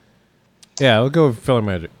 always. Yeah, we'll go with Filler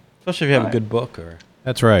Magic. Especially if you have Alright. a good book or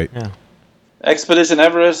That's right. yeah. Expedition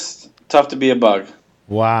Everest, Tough to Be a Bug.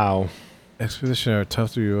 Wow. Expedition are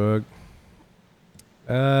tough to be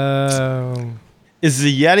Is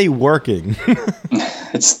the Yeti working?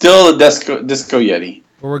 It's still a Disco Yeti.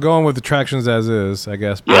 well, we're going with attractions as is, I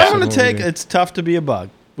guess. Yeah. I'm gonna take It's Tough to Be a Bug,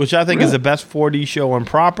 which I think is the best 4D show on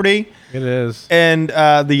property. It is. And the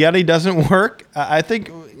Yeti doesn't work. I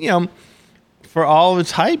think, for all of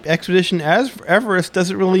its hype, Expedition Everest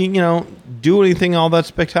doesn't really, do anything all that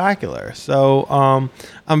spectacular. So I'm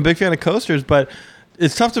a big fan of coasters, but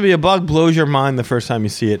It's Tough to Be a Bug blows your mind the first time you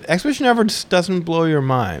see it. Expedition Ever just doesn't blow your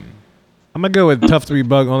mind. I'm gonna go with Tough to Be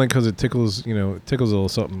Bug only because it tickles. It tickles a little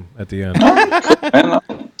something at the end. Man,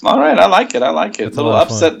 all right, I like it. It's A little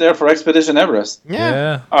upset there for Expedition Everest.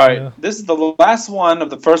 Yeah. All right, this is the last one of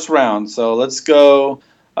the first round. So let's go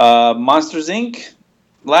Monsters, Inc.,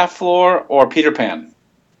 Laugh Floor, or Peter Pan.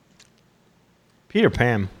 Peter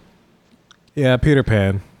Pan. Yeah, Peter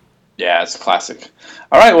Pan. Yeah, it's a classic.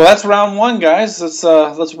 All right, well, that's round one, guys. Let's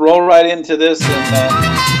roll right into this. And,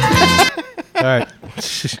 All right.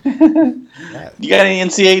 you got any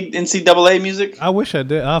NCAA music? I wish I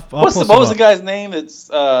did. I'll What was the guy's name? It's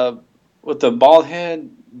with the bald head,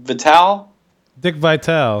 Vital. Dick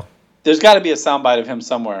Vitale. There's got to be a soundbite of him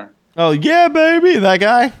somewhere. Oh, yeah, baby. That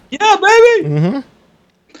guy. Yeah, baby. Mm-hmm.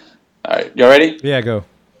 All right, you ready? Yeah, go.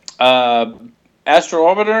 Astro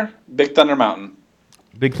Orbiter, Big Thunder Mountain.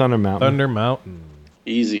 Big Thunder Mountain. Thunder Mountain.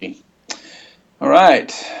 Easy. All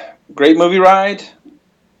right. Great Movie Ride,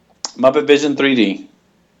 Muppet Vision 3D.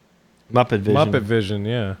 Muppet Vision. Muppet Vision,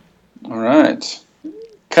 yeah. All right.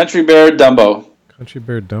 Country Bear, Dumbo. Country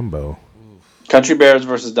Bear Dumbo. Country Bears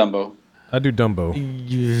versus Dumbo. I do Dumbo.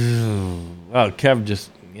 Oh, Kev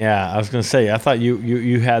just... Yeah, I was going to say, I thought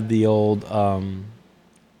you had the old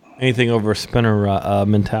anything over a spinner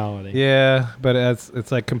mentality. Yeah, but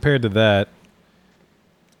it's like compared to that,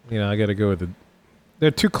 I got to go with the...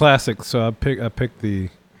 They're two classics, so I pick the...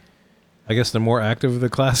 I guess the more active of the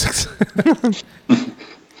classics.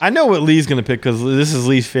 I know what Lee's going to pick because this is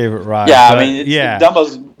Lee's favorite ride. Yeah, but, I mean,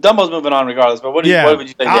 Dumbo's moving on regardless. But what would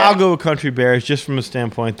you say? I'll go with Country Bears just from a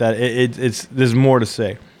standpoint that it's there's more to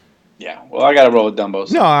say. Yeah, well, I got to roll with Dumbo.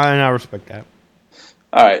 So. No, I respect that.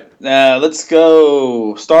 All right, now let's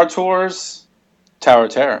go Star Tours, Tower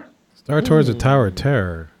of Terror. Star Tours or Tower of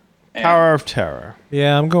Terror? Tower of Terror.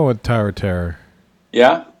 Yeah, I'm going with Tower of Terror.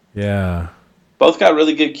 Yeah? Yeah. Both got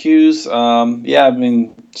really good cues. Yeah, I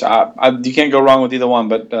mean, you can't go wrong with either one,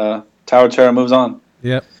 but Tower of Terror moves on.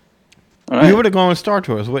 Yep. All right. You would have gone with Star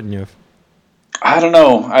Tours, wouldn't you? I don't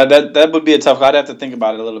know. That would be a tough. I'd have to think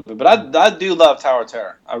about it a little bit, but I do love Tower of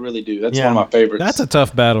Terror. I really do. That's one of my favorites. That's a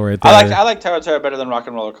tough battle right there. I like Tower of Terror better than Rock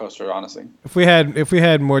and Roller Coaster, honestly. If we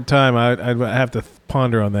had more time, I'd have to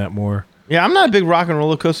ponder on that more. Yeah, I'm not a big Rock and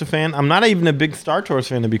Roller Coaster fan. I'm not even a big Star Tours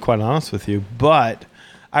fan, to be quite honest with you. But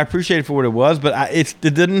I appreciate it for what it was. But it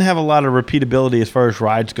didn't have a lot of repeatability as far as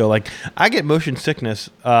rides go. Like, I get motion sickness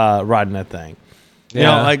riding that thing. You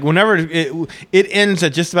know, like whenever it ends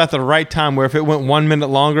at just about the right time, where if it went 1 minute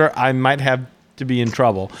longer, I might have to be in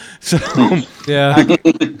trouble. So yeah,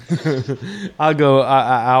 I'll go.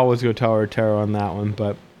 I always go Tower of Terror on that one.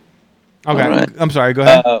 But okay, right. I'm sorry. Go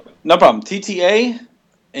ahead. No problem. TTA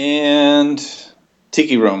and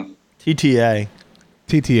Tiki Room. TTA.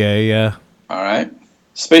 Yeah. All right.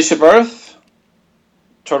 Spaceship Earth,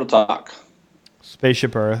 Turtle Talk.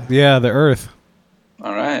 Spaceship Earth. Yeah, the Earth.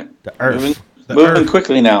 All right. The Earth. Moving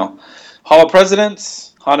quickly now. Hall of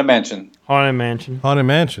Presidents, Haunted Mansion. Haunted Mansion. Haunted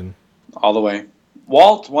Mansion. All the way.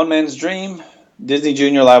 Walt, One Man's Dream, Disney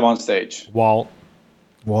Junior Live on Stage. Walt.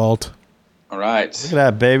 All right. Look at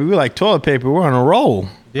that, baby. We like toilet paper. We're on a roll.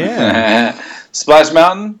 Yeah. Splash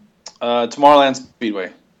Mountain, Tomorrowland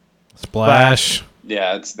Speedway. Splash.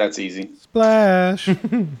 Yeah, that's easy. Splash.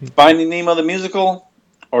 Finding Nemo the Musical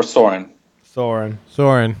or Soarin'? Soarin'.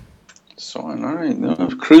 Soarin'. All right.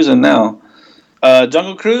 We're cruising now.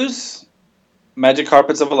 Jungle Cruise, Magic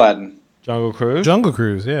Carpets of Aladdin. Jungle Cruise. Jungle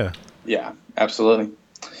Cruise, yeah. Yeah, absolutely.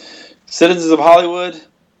 Citizens of Hollywood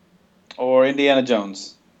or Indiana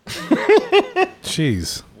Jones?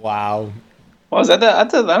 Jeez. Wow. Well, is that? I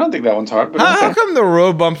don't think that one's hard. But How okay. come the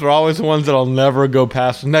road bumps are always the ones that'll never go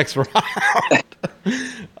past the next round?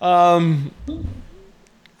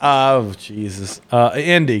 Oh Jesus.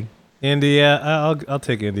 Indy. Indy, yeah. I'll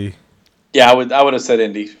take Indy. Yeah, I would have said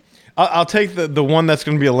Indy. I'll take the one that's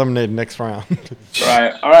going to be eliminated next round.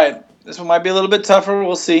 Right. All right. This one might be a little bit tougher.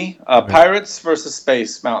 We'll see. Pirates versus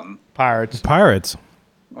Space Mountain. Pirates. Pirates.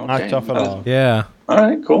 Okay. Not tough at all. Yeah. All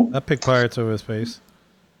right. Cool. I pick Pirates over Space.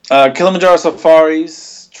 Kilimanjaro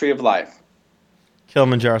Safaris, Tree of Life.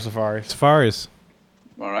 Kilimanjaro Safari. Safaris.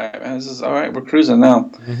 All right, man. This is all right. We're cruising now.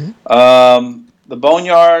 Mm-hmm. The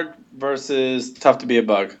Boneyard versus Tough to Be a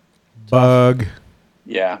Bug. Bug.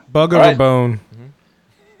 Yeah. Bug All over right. bone.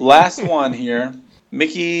 Last one here.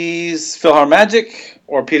 Mickey's PhilharMagic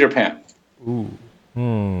or Peter Pan? Ooh.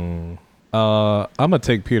 I'm gonna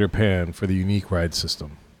take Peter Pan for the unique ride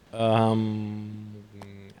system. I'm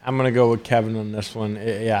gonna go with Kevin on this one.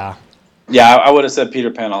 Yeah. Yeah, I would have said Peter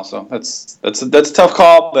Pan also. That's a tough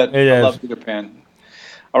call, but It I is. love Peter Pan.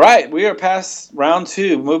 All right, we are past round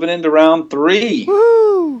 2, moving into round 3.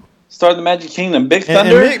 Woo! Start the Magic Kingdom. Big And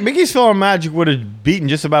Thunder. Mickey's PhilharMagic would have beaten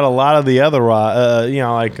just about a lot of the other, a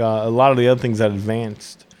lot of the other things that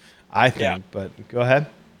advanced, I think. Yeah. But go ahead.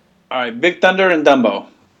 All right, Big Thunder and Dumbo.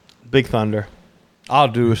 Big Thunder. I'll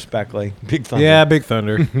do respectfully. Big Thunder. Yeah, Big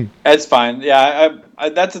Thunder. That's fine. Yeah, I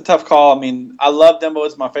that's a tough call. I mean, I love Dumbo.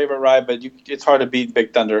 It's my favorite ride, but it's hard to beat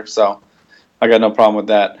Big Thunder, so I got no problem with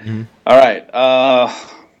that. Mm-hmm. All right,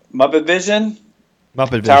 Muppet Vision, Muppet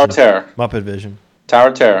Vision. Tower of Terror. Muppet Vision. Tower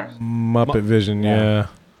of Terror. Muppet Vision, yeah.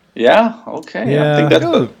 Yeah. Okay. Yeah.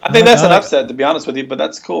 I think that's an upset, to be honest with you, but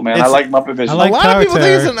that's cool, man. I like Muppet Vision. I like a lot Tower of people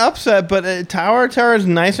Terror. think it's an upset, but Tower of Terror is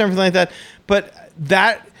nice and everything like that. But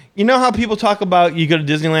that, you know how people talk about you go to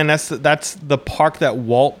Disneyland, that's the park that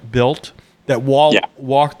Walt built, that Walt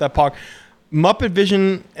walked that park. Muppet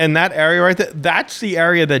Vision and that area right there, that's the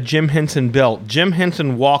area that Jim Henson built. Jim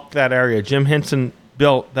Henson walked that area. Jim Henson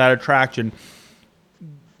built that attraction.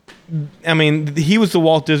 I mean, he was the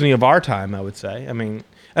Walt Disney of our time, I would say. I mean,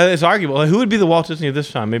 it's arguable. Who would be the Walt Disney of this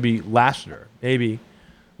time? Maybe Lasseter. Maybe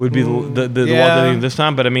would be the Walt Disney of this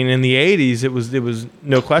time. But I mean, in the '80s, it was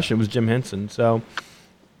no question. It was Jim Henson. So,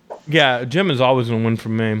 yeah, Jim is always going to win for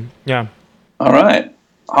me. Yeah. All right,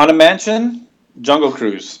 Haunted Mansion, Jungle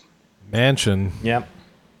Cruise. Mansion. Yep.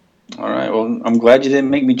 All right. Well, I'm glad you didn't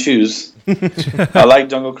make me choose. I like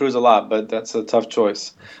Jungle Cruise a lot, but that's a tough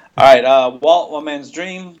choice. All right, Walt, One Man's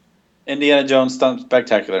Dream, Indiana Jones Stunt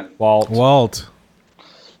Spectacular. Walt.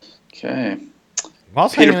 Okay.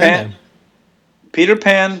 Walt's Peter hanging in Pan. there. Peter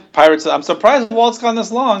Pan, Pirates. I'm surprised Walt's gone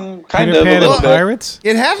this long. Kind Peter of Pan a little and bit. Pirates?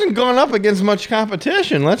 It hasn't gone up against much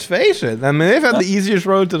competition. Let's face it. I mean, they've had the easiest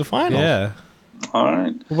road to the finals. Yeah. All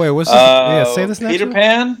right. Wait, what's this? Yeah, say this next Peter one.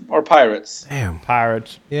 Pan or Pirates? Damn.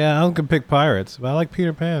 Pirates. Yeah, I could pick Pirates. But I like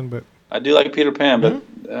Peter Pan, but I do like Peter Pan, but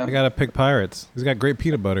I gotta pick Pirates. He's got great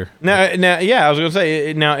peanut butter. Now, yeah, I was gonna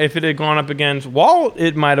say. Now, if it had gone up against Walt,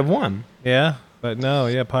 it might have won. Yeah, but no,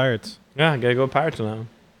 yeah, Pirates. Yeah, I gotta go with Pirates now.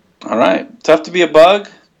 all right. Tough to be a bug.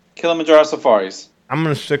 Kilimanjaro Safaris. I'm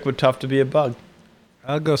gonna stick with Tough to Be a Bug.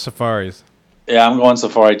 I'll go Safaris. Yeah, I'm going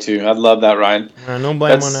Safari too. I love that ride. No blame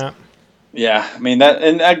That's- on that. Yeah, I mean that,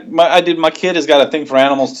 and my kid has got a thing for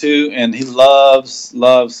animals too, and he loves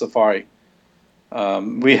Safari.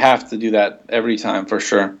 We have to do that every time for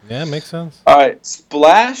sure. Yeah, makes sense. All right,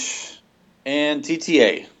 Splash and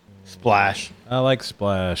TTA. Splash. I like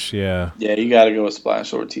Splash. Yeah. Yeah, you got to go with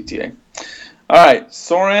Splash over TTA. All right,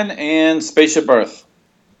 Soarin' and Spaceship Earth.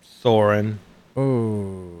 Soarin'.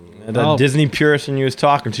 Oh, The Disney purist in you is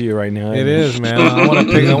talking to you right now. it is, man. I want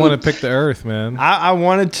to pick the Earth, man. I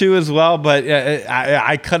wanted to as well, but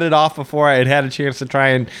I cut it off before I had a chance to try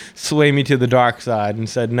and sway me to the dark side and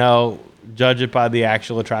said, no, judge it by the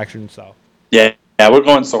actual attraction itself. Yeah, we're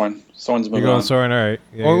going Soarin'. Soarin's You're moving going on. Soarin', all right.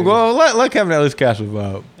 Yeah, Well, let Kevin at least cast a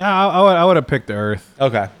vote. I would have picked the Earth.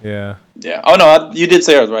 Okay. Yeah. Yeah. Oh no, you did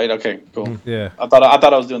say Earth, right? Okay, cool. Yeah. I thought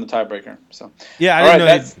I was doing the tiebreaker. So Yeah, I All didn't right, know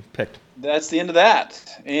you that's- picked. that's the end of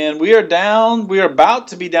that. And we are down. We are about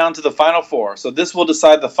to be down to the final four. So this will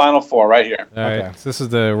decide the final four right here. All right. Okay. So this is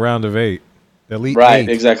the round of 8. The Elite Right, 8.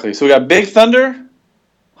 exactly. So we got Big Thunder,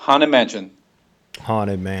 Haunted Mansion.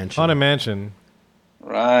 Haunted Mansion. Haunted Mansion.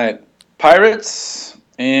 Right. Pirates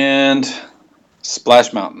and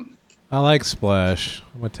Splash Mountain. I like Splash.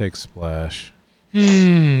 I'm gonna take Splash.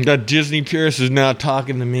 That Disney purist is now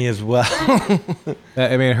talking to me as well.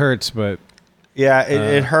 I mean, it hurts, but Yeah,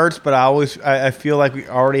 it hurts, but I feel like we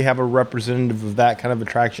already have a representative of that kind of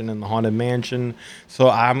attraction in the Haunted Mansion. So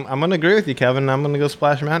I'm gonna agree with you, Kevin. I'm gonna go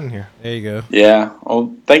Splash Mountain here. there you go. Yeah.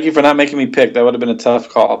 Well, thank you for not making me pick. That would have been a tough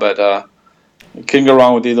call, but couldn't go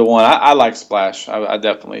wrong with either one. I like Splash. I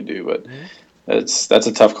definitely do, but that's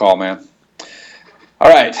a tough call, man. All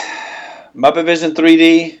right. Muppet Vision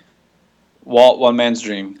 3D, Walt One Man's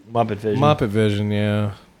Dream. Muppet Vision. Muppet Vision,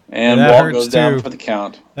 yeah. And Yeah, that Walt hurts goes down too. for the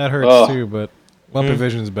count. That hurts Ugh. too, but Muppet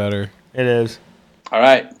Vision's better. It is. All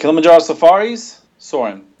right. Kilimanjaro Safaris,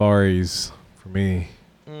 Soarin'. Safaris for me.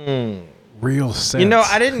 Real sense. You know,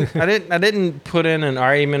 I didn't put in an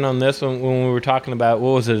argument on this when we were talking about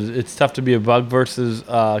what was it? It's Tough to Be a Bug versus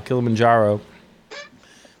Kilimanjaro.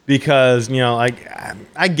 Because, you know, like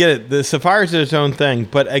I get it. The Safaris is its own thing,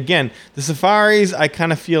 but again, the Safaris I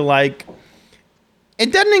kind of feel like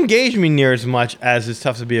it doesn't engage me near as much as It's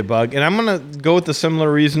Tough to Be a Bug, and I'm gonna go with the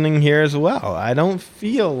similar reasoning here as well. I don't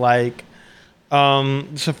feel like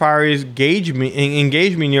Safaris engage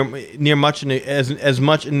me near much as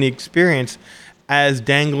much in the experience as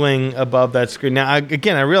dangling above that screen. Now, I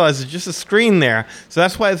realize it's just a screen there, so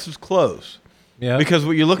that's why this was close. yeah. Because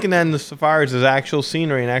what you're looking at in the Safaris is actual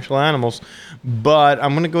scenery and actual animals, but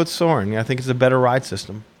I'm gonna go with Soarin'. I think it's a better ride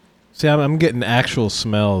system. See, I'm getting actual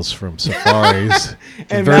smells from Safaris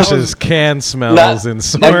And that versus was- canned smells in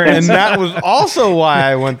Soarin'. And that was also why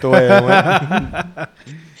I went the way I went.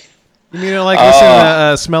 You know, like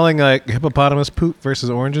listen, smelling like hippopotamus poop versus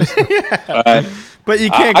oranges. But you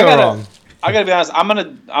can't go wrong. I gotta be honest. I'm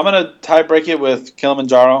gonna tie break it with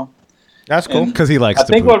Kilimanjaro. That's cool. Because he likes I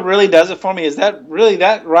to think poop. what really does it for me is that really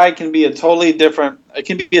that ride can be a totally different. It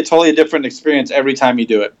can be a totally different experience every time you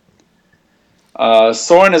do it.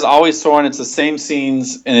 Soarin' is always Soarin'. It's the same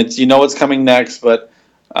scenes, and it's what's coming next. But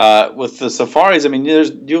with the safaris, I mean,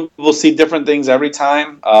 you will see different things every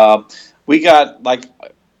time. We got like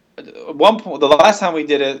at one point, the last time we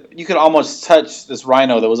did it, you could almost touch this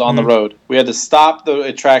rhino that was on the road. We had to stop the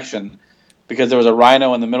attraction because there was a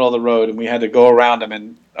rhino in the middle of the road, and we had to go around him.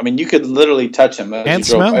 And I mean, you could literally touch him as And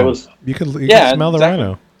you drove. smell It him. was You could Yeah, smell the exactly.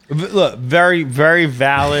 rhino. Look, very, very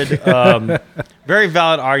valid, very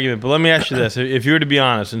valid argument. But let me ask you this: if you were to be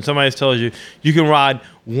honest, and somebody tells you you can ride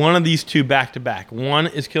one of these two back to back, one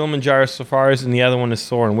is Kilimanjaro Safaris, and the other one is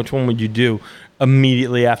Soarin'. Which one would you do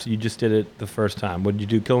immediately after you just did it the first time? Would you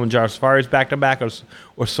do Kilimanjaro Safaris back to back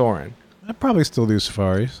or Soarin'? I'd probably still do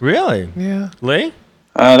Safaris. Really, Yeah. Lee?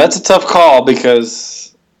 That's a tough call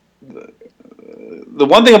because the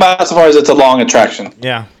one thing about safaris, it's a long attraction.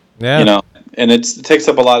 Yeah. Yeah. And it takes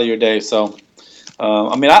up a lot of your day. So,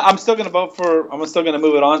 I mean, I'm still going to vote for. I'm still going to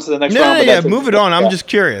move it on to the next round. But Yeah, that's move it on. I'm just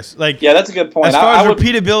curious. Like, Yeah, that's a good point. as far I as would,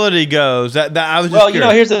 repeatability goes, that I was just well,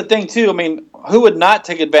 curious. here's the thing too. I mean, who would not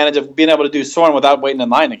take advantage of being able to do Soarin' without waiting in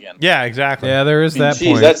line again? Yeah, exactly. Yeah, there is I mean, that geez,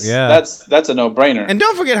 point. that's yeah. that's a no-brainer. And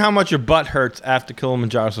don't forget how much your butt hurts after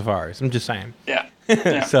Kilimanjaro Safaris. I'm just saying. yeah.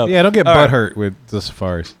 So yeah, don't get all butt right. hurt with the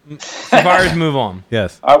Safaris. Safaris, move on.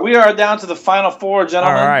 Yes. We are down to the final four, All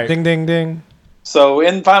gentlemen. right. Ding, ding, ding. So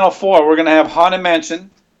in final four, we're going to have Haunted Mansion.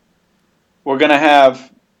 We're going to have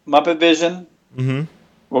Muppet Vision. Mm-hmm.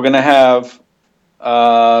 We're going to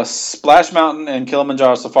have Splash Mountain and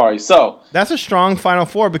Kilimanjaro Safari. So That's a strong Final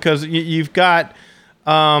Four because you've got,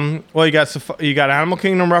 you got Animal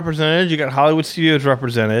Kingdom represented, you got Hollywood Studios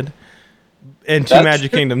represented, and two That's Magic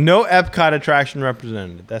true. Kingdom. No Epcot attraction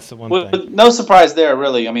represented. That's the one thing. with no surprise there,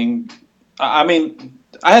 really. I mean, I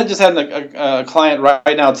had just had a client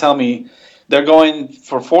right now tell me they're going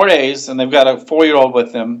for 4 days and they've got a 4-year-old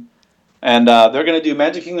with them, and they're going to do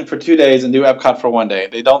Magic Kingdom for 2 days and do Epcot for 1 day.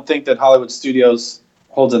 They don't think that Hollywood Studios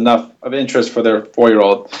holds enough of interest for their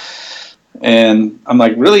 4-year-old. And I'm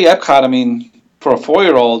like, really, Epcot? I mean, for a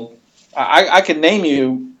 4-year-old, I could name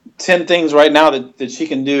you 10 things right now that she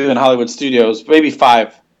can do in Hollywood Studios, maybe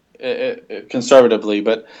 5 conservatively,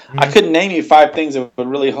 but I couldn't name you 5 things that would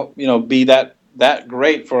really be that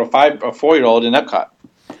great for a 4-year-old in Epcot.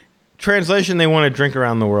 Translation, they want to drink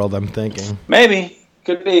around the world, I'm thinking. Maybe.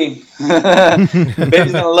 Could be.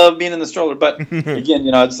 Baby's gonna love being in the stroller, but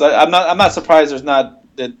again, I'm not surprised there's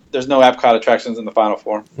no Epcot attractions in the Final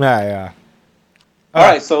Four. Yeah. All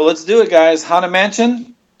right, so let's do it, guys. Haunted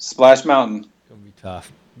Mansion, Splash Mountain. It's going to be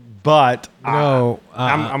tough. But No,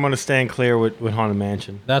 I'm going to stand clear with Haunted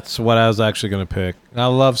Mansion. that's what I was actually going to pick. I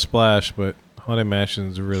love Splash, but Haunted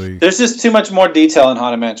Mansion's really... There's just too much more detail in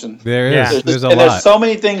Haunted Mansion. There is. Yeah. There's a and lot. there's so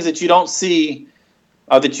many things that you don't see,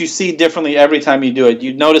 that you see differently every time you do it.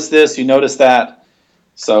 You notice this, you notice that.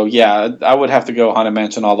 So yeah, I would have to go Haunted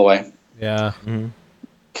Mansion all the way. Yeah.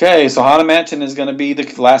 Okay, so Haunted Mansion is going to be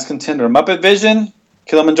the last contender. Muppet Vision,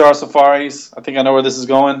 Kilimanjaro Safaris. I think I know where this is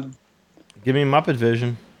going. Give me Muppet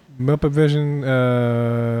Vision. Muppet Vision,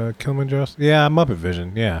 Kilimanjaro. Yeah, Muppet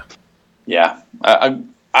Vision. Yeah. Yeah,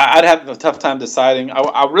 I'd have a tough time deciding.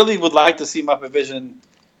 I really would like to see Muppet Vision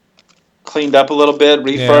cleaned up a little bit,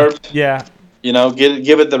 refurbed. Yeah.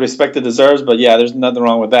 Give it the respect it deserves. But yeah, there's nothing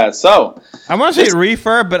wrong with that. So I want to say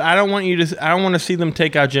refurb, but I don't want to see them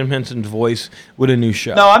take out Jim Henson's voice with a new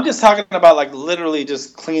show. no, I'm just talking about like literally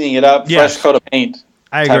just cleaning it up, Yes. fresh coat of paint.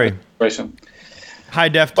 I type agree. of situation. High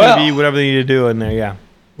def TV, Well- whatever they need to do in there. Yeah.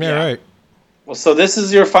 Yeah, right. Well, so this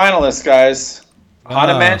is your finalists, guys.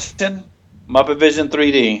 Haunted Ah. Mansion, Muppet Vision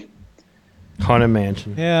 3D. Haunted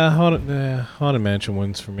Mansion. Yeah, Haunted Mansion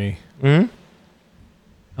wins for me. Hmm.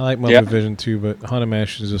 I like Muppet Yeah. Vision too, but Haunted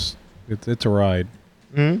Mansion is just... It's a ride.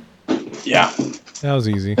 Hmm. Yeah, That was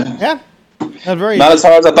easy. Yeah. That's very. not as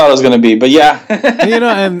hard as I thought it was going to be, but yeah.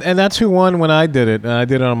 And that's who won when I did it. I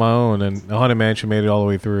did it on my own, and Haunted Mansion made it all the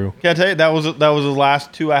way through. Can I tell you that was the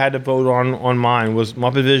last two I had to vote on mine was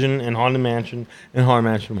Muppet Vision and Haunted Mansion, and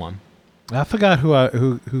Haunted Mansion won. I forgot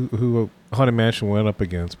who Haunted Mansion went up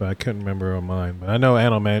against, but I couldn't remember on mine. But I know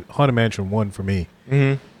Haunted Mansion won for me.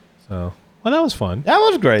 Mm-hmm. So, well, that was fun. That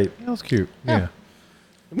was great. That was cute. Yeah.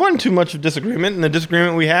 It wasn't too much of disagreement, and the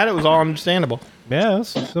disagreement we had, it was all understandable. Yeah,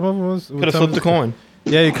 some of them was... Could have flipped the coin.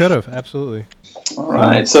 Yeah, you could have. Absolutely. All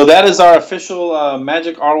right. So that is our official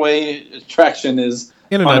Magic Our Way attraction is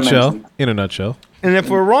In a Haunted nutshell. Mansion. In a nutshell. And if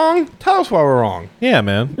we're wrong, tell us why we're wrong. Yeah,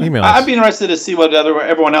 man. Email us. I'd be interested to see what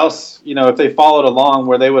everyone else, if they followed along,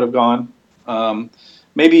 where they would have gone.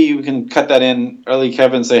 Maybe you can cut that in early,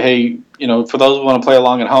 Kevin. Say, hey, for those who want to play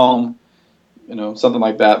along at home, something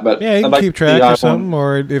like that. But Yeah, you can keep track or something,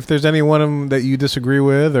 or if there's any one of them that you disagree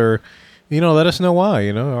with, or let us know why.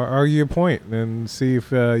 Or argue your point and see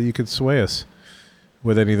if you could sway us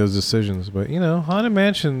with any of those decisions. But Haunted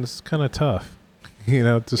Mansion's kind of tough,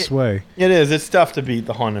 to sway. It is. It's tough to beat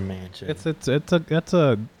the Haunted Mansion. It's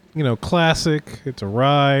a classic. It's a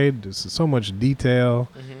ride. There's so much detail.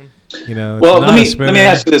 Mm-hmm. Well, let me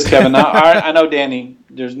ask you this, Kevin. Now, I know Danny.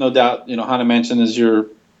 There's no doubt. Haunted Mansion is your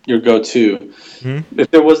go-to. Mm-hmm. If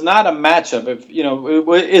there was not a matchup,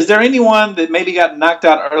 is there anyone that maybe got knocked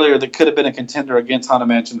out earlier that could have been a contender against Haunted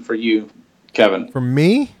Mansion for you, Kevin? For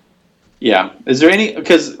me? Yeah. Is there any?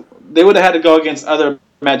 Because they would have had to go against other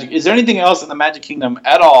Magic. Is there anything else in the Magic Kingdom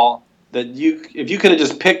at all that if you could have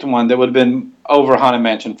just picked one that would have been over Haunted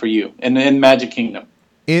Mansion for you in Magic Kingdom?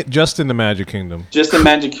 Just in the Magic Kingdom. Just in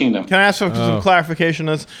Magic Kingdom. Can I ask for some clarification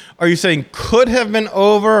on this? Are you saying could have been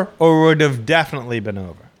over or would have definitely been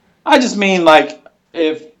over? I just mean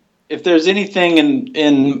if there's anything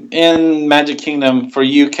in Magic Kingdom for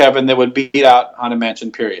you, Kevin, that would beat out Haunted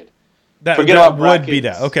Mansion, period. That would beat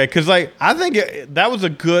out. Okay, because I think that was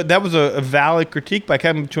a valid critique by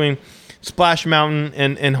Kevin between Splash Mountain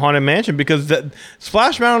and Haunted Mansion, because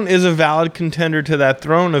Splash Mountain is a valid contender to that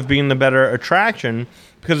throne of being the better attraction,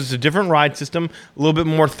 because it's a different ride system, a little bit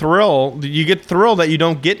more thrill. You get thrill that you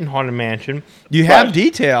don't get in Haunted Mansion. You have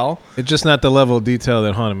detail. It's just not the level of detail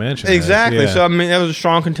that Haunted Mansion exactly. has. So, that was a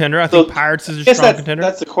strong contender. I think Pirates is a strong contender.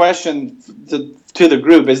 That's the question to the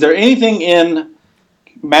group. Is there anything in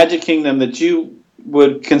Magic Kingdom that you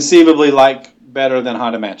would conceivably like better than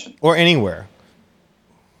Haunted Mansion? Or anywhere.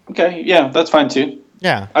 Okay, yeah, that's fine too.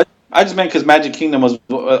 Yeah. I just meant because Magic Kingdom was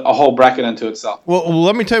a whole bracket unto itself. Well,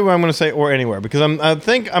 let me tell you what I'm going to say, or anywhere, because I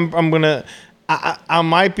think I'm going to. I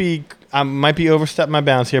might be overstepping my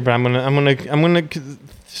bounds here, but I'm going to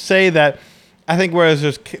say that I think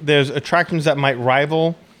whereas there's attractions that might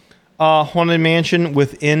rival Haunted Mansion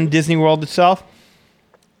within Disney World itself,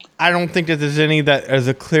 I don't think that there's any that is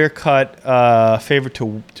a clear-cut favorite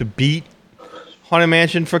to beat Haunted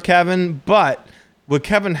Mansion for Kevin, but what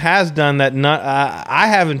Kevin has done that I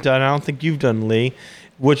haven't done, I don't think you've done, Lee,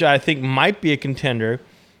 which I think might be a contender,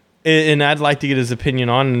 and I'd like to get his opinion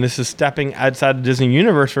on, and this is stepping outside the Disney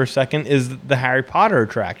universe for a second, is the Harry Potter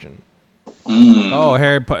attraction. Oh,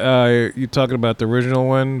 Harry Potter, you talking about the original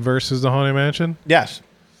one versus the Haunted Mansion? Yes.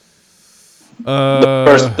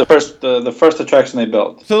 The first attraction they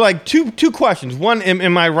built. So, two questions. One,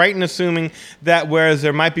 am I right in assuming that whereas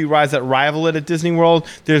there might be rides that rival it at Disney World,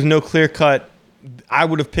 there's no clear-cut, I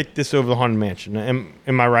would have picked this over the Haunted Mansion.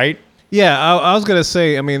 Am I right? Yeah, I was going to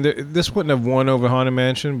say, this wouldn't have won over Haunted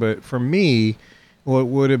Mansion, but for me, what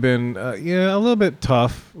would have been, a little bit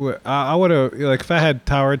tough. I would have, if I had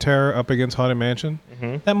Tower of Terror up against Haunted Mansion,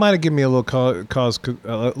 that might have given me a little pause to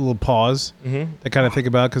kind of think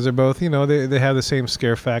about, because they're both, they have the same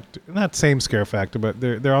scare factor. Not same scare factor, but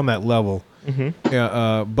they're on that level.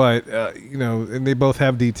 Yeah, and they both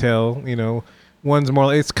have detail, One's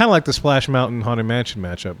more. It's kind of like the Splash Mountain Haunted Mansion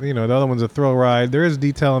matchup. The other one's a thrill ride. There is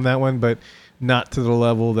detail in that one, but not to the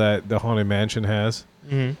level that the Haunted Mansion has.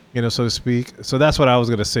 So to speak. So that's what I was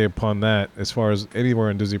going to say upon that. As far as anywhere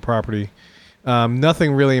in Disney property,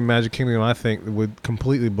 nothing really in Magic Kingdom I think would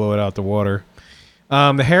completely blow it out the water.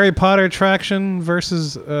 The Harry Potter attraction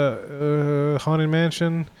versus Haunted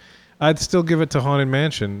Mansion, I'd still give it to Haunted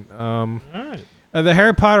Mansion. All right. The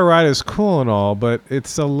Harry Potter ride is cool and all, but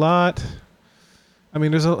it's a lot.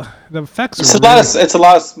 The effects are. It's a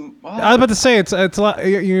lot of. I was about to say it's a lot.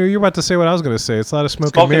 You're about to say what I was going to say. It's a lot of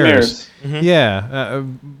smoke and mirrors. Yeah,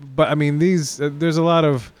 but there's a lot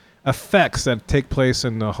of effects that take place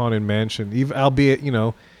in the Haunted Mansion. Albeit,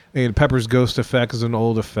 Pepper's ghost effect is an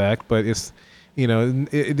old effect, but it's,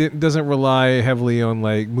 it doesn't rely heavily on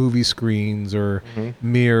movie screens or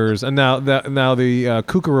mirrors. And now the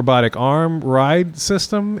Kuka robotic arm ride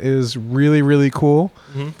system is really, really cool.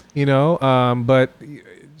 But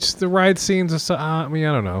just the ride scenes, I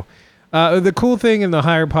don't know. The cool thing in the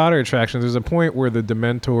Harry Potter attractions, there's a point where the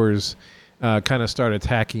Dementors kind of start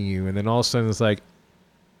attacking you, and then all of a sudden it's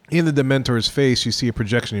in the Dementor's face, you see a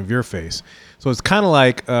projection of your face. So it's kind of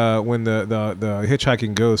like when the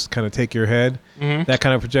hitchhiking ghosts kind of take your head, that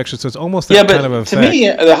kind of projection. So it's almost that kind of effect. To me,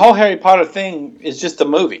 the whole Harry Potter thing is just a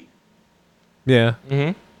movie. Yeah.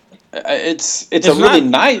 It's a really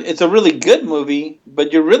nice, it's a really good movie,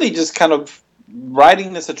 but you're really just kind of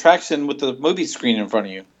riding this attraction with the movie screen in front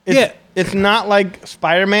of you. It's not like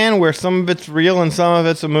Spider-Man where some of it's real and some of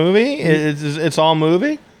it's a movie. It's all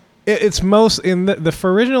movie. It's most in the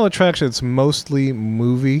for original attraction. It's mostly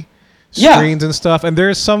movie screens and stuff, and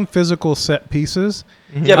there's some physical set pieces.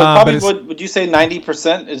 Yeah, but probably would you say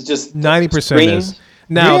 90% is just 90% is.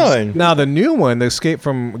 Now, Really? now the new one, the Escape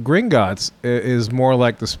from Gringotts, is more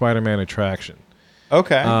like the Spider-Man attraction.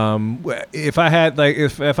 Okay. If I had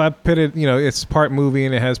if I pitted, it's part movie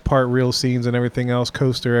and it has part real scenes and everything else,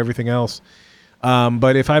 coaster, everything else.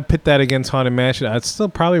 But if I pit that against Haunted Mansion, I still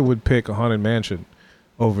probably would pick a Haunted Mansion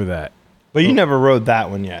over that. But you never rode that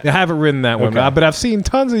one yet. I haven't ridden that one, Okay. but I've seen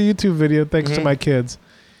tons of YouTube video thanks to my kids.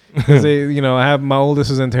 Because I have my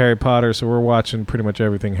oldest is into Harry Potter, so we're watching pretty much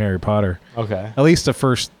everything Harry Potter. Okay. At least the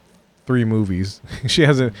first 3 movies.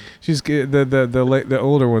 The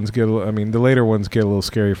older ones the later ones get a little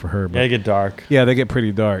scary for her. But Yeah, they get dark. yeah, they get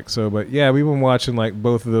pretty dark. So, but yeah, we've been watching like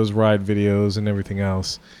both of those ride videos and everything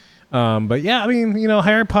else. But yeah,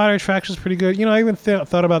 Harry Potter attraction is pretty good. I even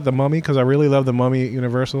thought about the Mummy because I really love the Mummy at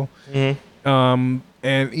Universal. And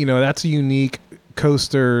that's a unique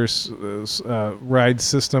coaster ride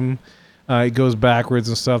system. It goes backwards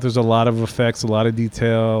and stuff. There's a lot of effects, a lot of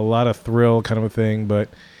detail, a lot of thrill kind of a thing. But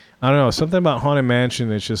I don't know, something about Haunted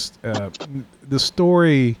Mansion. It's just the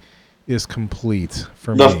story is complete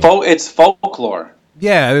for me. It's folklore.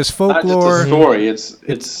 Yeah, there's folklore. Not just a story.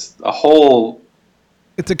 It's a whole.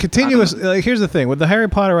 It's a continuous. Here's the thing with the Harry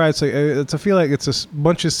Potter rides. I feel like it's a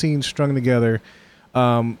bunch of scenes strung together.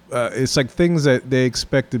 It's like things that they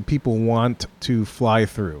expected people want to fly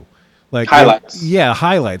through, like highlights.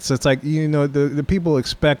 Highlights. It's like the people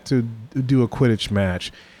expect to do a Quidditch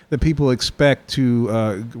match. The people expect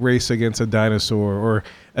to race against a dinosaur or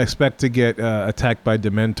expect to get attacked by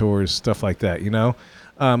Dementors, stuff like that.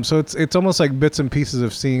 So it's almost like bits and pieces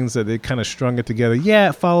of scenes that they kind of strung it together. Yeah,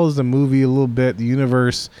 it follows the movie a little bit, the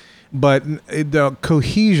universe, but the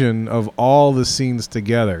cohesion of all the scenes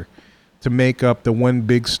together to make up the one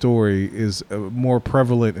big story is more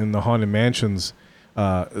prevalent in the Haunted Mansion's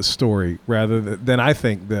story rather than I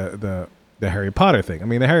think the Harry Potter thing. I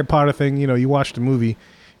mean, the Harry Potter thing, you watch the movie,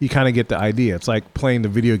 you kind of get the idea. It's like playing the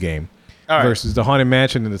video game. All right. Versus the Haunted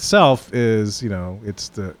Mansion in itself is,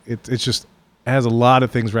 it's just has a lot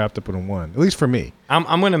of things wrapped up in one. At least for me.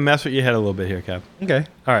 I'm going to mess with your head a little bit here, Kev. Okay.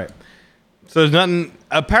 All right. So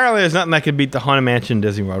apparently there's nothing that could beat the Haunted Mansion in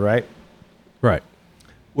Disney World, right? Right.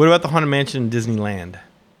 What about the Haunted Mansion in Disneyland?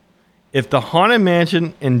 If the Haunted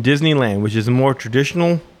Mansion in Disneyland, which is a more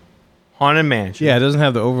traditional Haunted Mansion. Yeah, it doesn't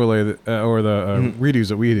have the overlay or the redos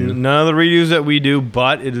that we do. None of the redos that we do,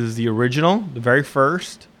 but it is the original, the very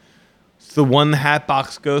first. It's the one the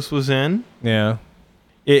Hatbox Ghost was in. Yeah.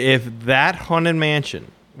 If that Haunted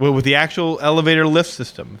Mansion, with the actual elevator lift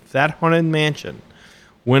system, if that Haunted Mansion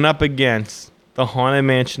went up against the Haunted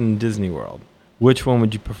Mansion in Disney World, which one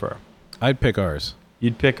would you prefer? I'd pick ours.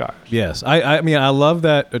 You'd pick ours. Yes. I mean, I love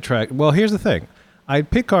that attraction. Well, here's the thing. I'd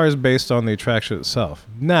pick ours based on the attraction itself.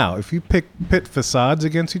 Now, if you pit facades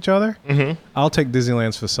against each other, I'll take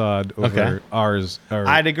Disneyland's facade over ours.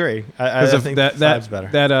 I'd agree. I think that's better.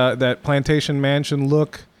 That Plantation Mansion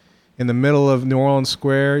look in the middle of New Orleans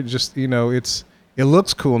Square, just it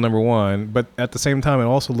looks cool, number one, but at the same time, it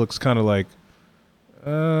also looks kind of like,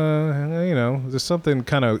 there's something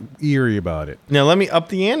kind of eerie about it. Now, let me up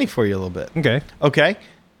the ante for you a little bit. Okay.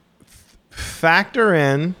 Factor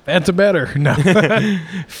in. That's a better. No.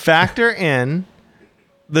 Factor in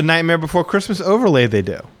the Nightmare Before Christmas overlay they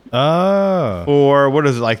do. Oh. For, what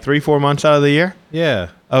is it, like 3-4 months out of the year? Yeah.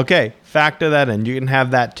 Okay, factor that in. You can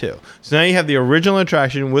have that too. So now you have the original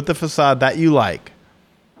attraction with the facade that you like,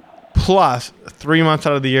 plus 3 months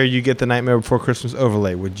out of the year you get the Nightmare Before Christmas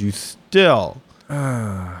overlay. Would you still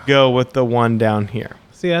go with the one down here?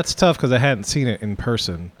 See, that's tough because I hadn't seen it in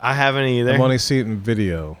person. I haven't either. I've only seen it in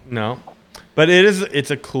video. No. But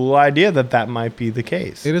it's a cool idea that might be the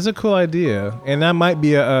case. It is a cool idea, and that might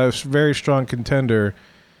be a very strong contender.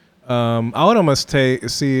 I would almost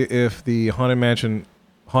see if the Haunted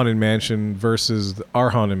Mansion versus our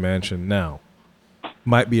Haunted Mansion now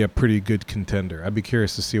might be a pretty good contender. I'd be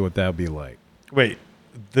curious to see what that would be like. Wait,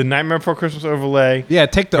 the Nightmare Before Christmas overlay? Yeah,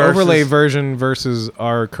 take the overlay version versus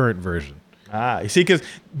our current version. You see,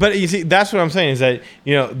 that's what I'm saying is that,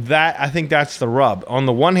 that I think that's the rub. On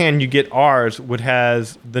the one hand, you get ours, which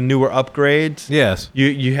has the newer upgrades. Yes.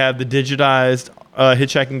 You have the digitized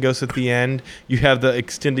Hitchhiking Ghost at the end. You have the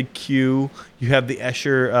extended queue. You have the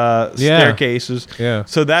Escher staircases. Yeah.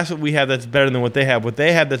 So that's what we have that's better than what they have. What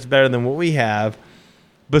they have that's better than what we have,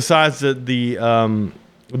 besides the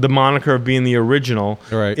the moniker of being the original,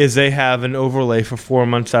 Right. is they have an overlay for 4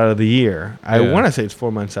 months out of the year. I Yeah. want to say it's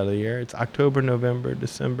 4 months out of the year. It's October, November,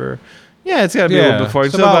 December. Yeah, it's got to be a Yeah. little before.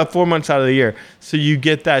 It's It's about 4 months out of the year. So you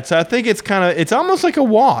get that. So I think it's almost like a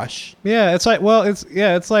wash. Yeah, it's like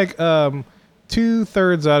it's like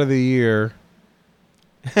 2/3 out of the year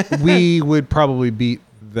we would probably beat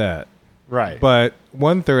that. Right. But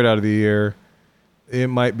 1/3 out of the year it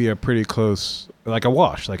might be a pretty close, like a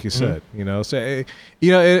wash, like you said, So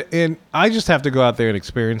and I just have to go out there and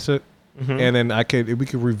experience it. And then we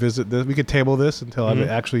could revisit this. We could table this until I've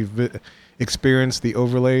actually experienced the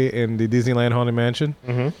overlay in the Disneyland Haunted Mansion,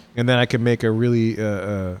 and then I can make a really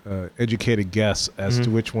educated guess as to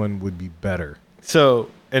which one would be better. So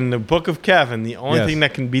in the book of Kevin, the only Yes. thing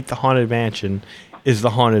that can beat the Haunted Mansion is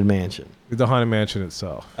the Haunted Mansion. The Haunted Mansion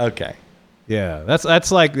itself. Okay. Yeah,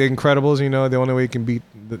 that's like the Incredibles. The only way you can beat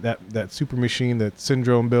that super machine that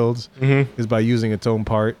Syndrome builds is by using its own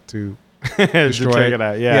part to destroy to take it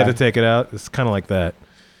out. Yeah. to take it out. It's kind of like that.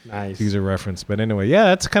 Nice. To use a reference, but anyway, yeah,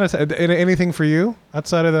 that's kind of anything for you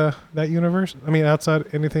outside of that universe. I mean, outside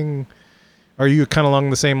anything. Are you kind of along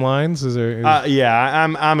the same lines? Yeah,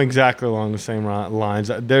 I'm exactly along the same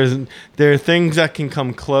lines. There are things that can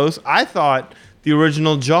come close. I thought the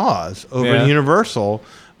original Jaws over Yeah. at Universal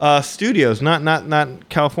Studios, not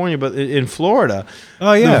California, but in Florida.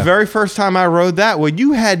 Oh, yeah. The very first time I rode that, where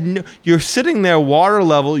you're sitting there water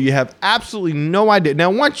level, you have absolutely no idea. Now,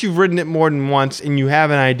 once you've ridden it more than once and you have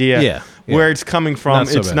an idea Yeah. where it's coming from, Not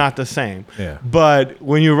so it's bad. not the same. Yeah. But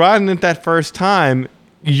when you're riding it that first time,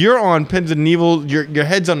 you're on pins and needles. Your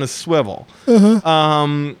head's on a swivel.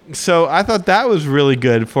 So I thought that was really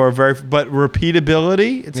good but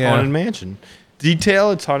repeatability. It's Yeah. Haunted Mansion. Detail.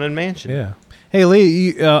 It's Haunted Mansion. Yeah. Hey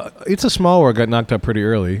Lee, It's a Small World got knocked out pretty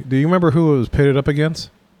early. Do you remember who it was pitted up against?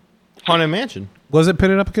 Haunted Mansion. Was it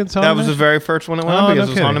pitted up against? That was the very first one that went Oh, up no against.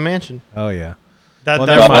 It was kidding. Haunted Mansion. Oh yeah. That's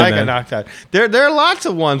never why mind I got then. knocked out. There are lots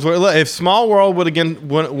of ones where look, if Small World went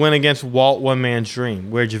against Walt One Man's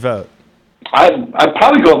Dream, where'd you vote? I'd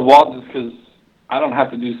probably go with Walt just because I don't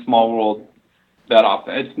have to do Small World that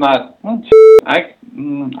often. It's not. I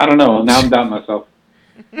don't know. Now I'm doubting myself.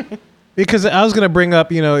 Because I was going to bring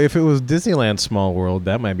up, if it was Disneyland Small World,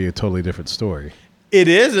 that might be a totally different story. It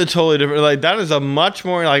is a totally different. Like that is a much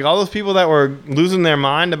more like all those people that were losing their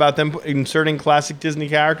mind about them inserting classic Disney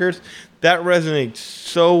characters. That resonates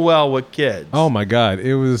so well with kids. Oh my God.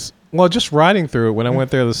 It was, just riding through it when I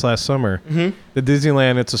went there this last summer, the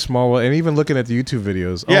Disneyland, It's a Small World, and even looking at the YouTube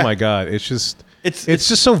videos, Yeah. oh my God, it's just It's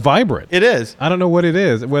just so vibrant. It is. I don't know what it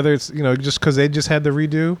is, whether it's, just because they just had the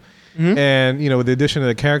redo and, with the addition of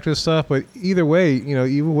the character stuff, but either way,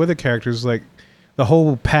 even with the characters, like the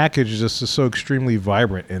whole package is just so extremely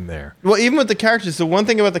vibrant in there. Well, even with the characters, the one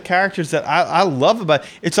thing about the characters that I love about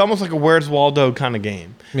it's almost like a Where's Waldo kind of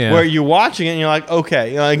game. Yeah. Where you're watching it and you're like,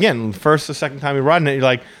 okay, again, first or second time you're riding it, you're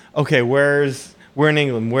like, okay, we're in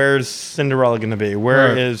England. Where's Cinderella going to be? Where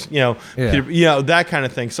Right. is, Yeah. Peter, that kind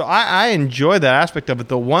of thing. So I enjoy that aspect of it.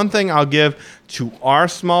 The one thing I'll give to our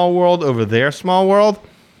Small World over their Small World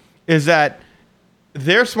is that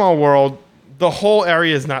their Small World, the whole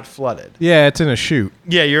area is not flooded. Yeah, it's in a chute.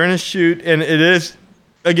 Yeah, you're in a chute, and it is.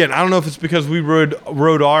 Again, I don't know if it's because we rode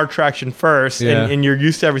our attraction first, Yeah. and you're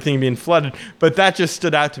used to everything being flooded, but that just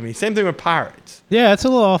stood out to me. Same thing with Pirates. Yeah, it's a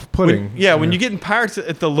little off-putting. When you get in Pirates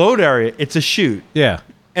at the load area, it's a chute, Yeah.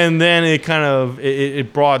 and then it kind of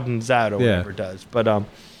it broadens out or Yeah. whatever it does. But I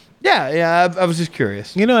was just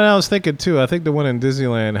curious. And I was thinking too. I think the one in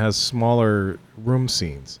Disneyland has smaller room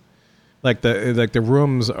scenes, like the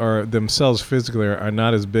rooms are themselves physically are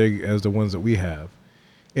not as big as the ones that we have.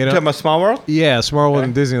 You talking about Small World? Yeah, Small World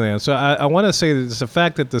in Disneyland. So I want to say that it's the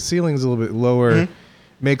fact that the ceiling's a little bit lower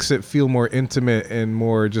makes it feel more intimate and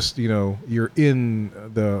more just you're in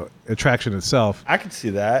the attraction itself. I could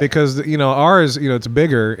see that. Because ours it's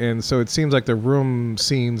bigger, and so it seems like the room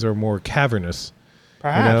scenes are more cavernous.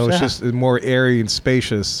 Perhaps, It's yeah. just more airy and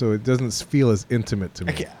spacious, so it doesn't feel as intimate to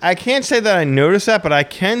me. I can't say that I noticed that, but I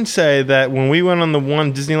can say that when we went on the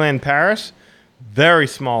one Disneyland Paris, very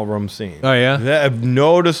small room scene. Oh, yeah?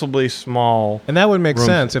 Noticeably small. And that would make room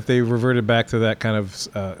sense if they reverted back to that kind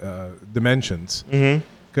of dimensions.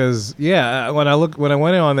 Because when I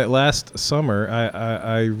went on that last summer,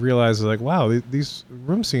 I realized like, wow, these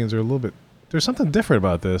room scenes are a little bit. There's something different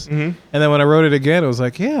about this. And then when I wrote it again, it was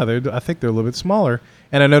like, yeah, I think they're a little bit smaller.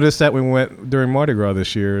 And I noticed that when we went during Mardi Gras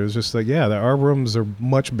this year, it was just like, yeah, our rooms are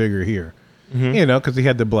much bigger here. Because he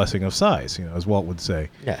had the blessing of size, as Walt would say.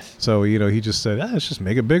 Yes. So, he just said, let's just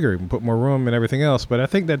make it bigger and put more room and everything else. But I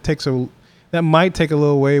think that might take a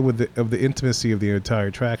little away of the intimacy of the entire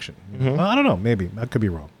attraction. Well, I don't know. Maybe. I could be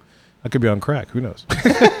wrong. I could be on crack. Who knows?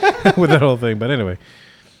 With that whole thing. But anyway.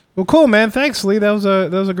 Well, cool, man. Thanks, Lee. That was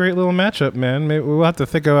a great little matchup, man. Maybe we'll have to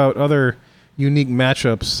think about other unique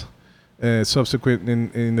matchups subsequent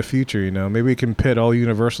in the future. You know, maybe we can pit all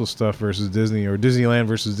Universal stuff versus Disney, or Disneyland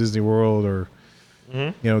versus Disney World, or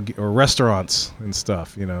you know, or restaurants and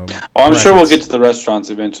stuff. You know. Oh, I'm sure we'll get to the restaurants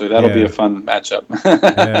eventually. That'll be a fun matchup.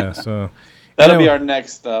 Yeah. So that'll be our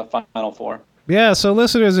next Final Four. Yeah, so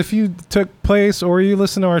listeners, if you took place or you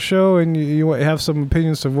listen to our show and you have some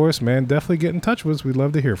opinions to voice, man, definitely get in touch with us. We'd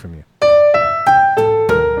love to hear from you.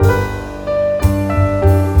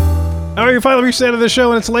 All right, you finally reached the end of the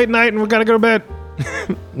show, and it's late night, and we got to go to bed.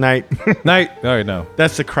 Night. Night. All right, no.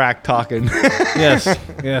 That's the crack talking. Yes,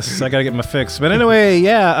 I got to get my fix. But anyway,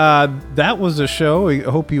 that was the show. I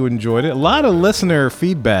hope you enjoyed it. A lot of listener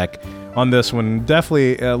feedback on this one.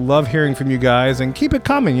 Definitely love hearing from you guys, and keep it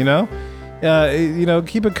coming, you know.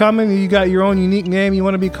 Keep it coming. You got your own unique name you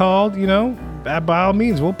want to be called, you know, by all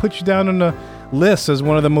means, we'll put you down on the list as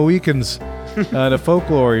one of the Mohicans, the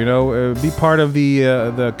folklore, you know, be part of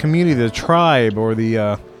the community, the tribe, or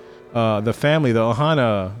the family, the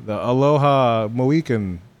Ohana, the Aloha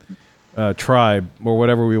Mohican tribe, or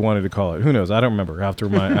whatever we wanted to call it. Who knows? I don't remember. I have to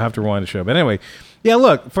rewind the show. But anyway, yeah,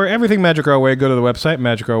 look, for everything Magic Our Way, go to the website,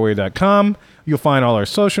 magicourway.com. You'll find all our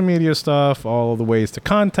social media stuff, all the ways to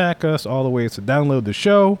contact us, all the ways to download the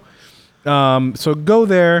show. So go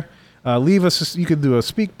there, leave us. You could do a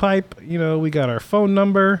speak pipe. You know, we got our phone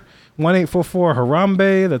number,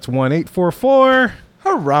 1-844-HARAMBE. That's 1-844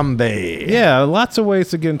 Harambe. Yeah, lots of ways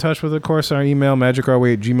to get in touch with us. Of course, our email,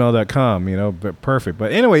 magicourway@gmail.com. You know, but perfect.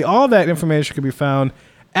 But anyway, all that information can be found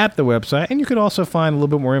at the website, and you could also find a little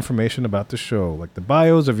bit more information about the show, like the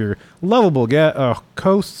bios of your lovable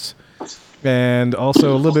hosts, and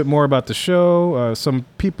also a little bit more about the show, some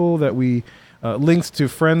people that we links to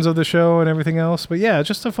friends of the show and everything else. But yeah,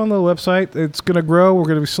 just a fun little website. It's going to grow. We're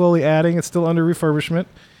going to be slowly adding. It's still under refurbishment,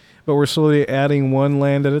 but we're slowly adding one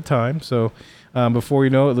land at a time. So before you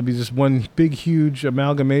know it, it'll be just one big, huge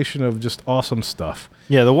amalgamation of just awesome stuff.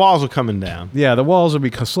 Yeah, the walls are coming down. Yeah, the walls will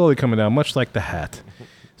be slowly coming down, much like the hat.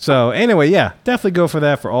 So anyway, yeah, definitely go for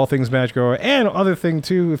that for all things Magic Hour. And other thing,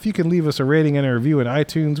 too, if you can leave us a rating and a review in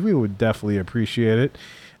iTunes, we would definitely appreciate it.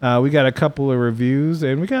 We got a couple of reviews,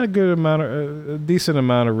 and we got a decent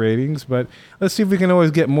amount of ratings, but let's see if we can always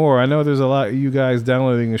get more. I know there's a lot of you guys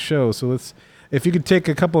downloading the show, so if you could take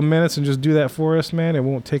a couple of minutes and just do that for us, man, it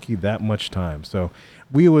won't take you that much time. So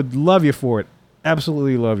we would love you for it.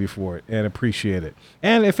 Absolutely love you for it and appreciate it.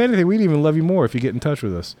 And if anything, we'd even love you more if you get in touch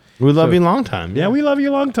with us. We love you a long time. Yeah, we love you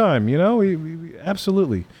a long time. You know, we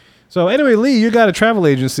absolutely. So anyway, Lee, you got a travel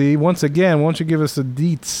agency. Once again, why don't you give us the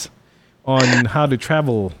deets on how to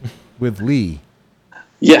travel with Lee?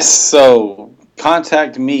 Yes, so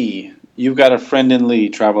contact me. You've got a friend in Lee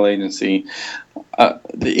travel agency. The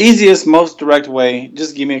easiest, most direct way,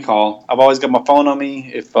 just give me a call. I've always got my phone on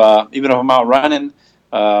me. Even if I'm out running,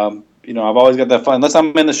 I've always got that phone. Unless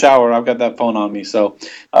I'm in the shower, I've got that phone on me. So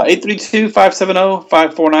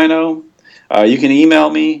 832-570-5490. You can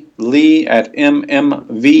email me,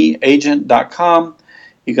 lee@mmvagent.com.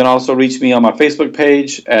 You can also reach me on my Facebook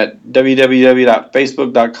page at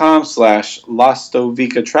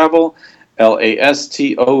www.facebook.com/Lastovica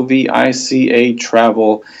LASTOVICA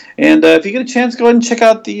travel. And if you get a chance, go ahead and check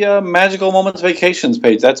out the Magical Moments Vacations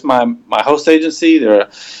page. That's my host agency. They're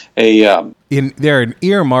they're an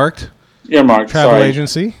earmarked travel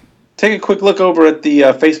agency. Take a quick look over at the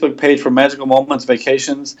Facebook page for Magical Moments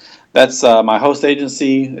Vacations. That's my host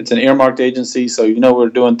agency. It's an earmarked agency, so you know we're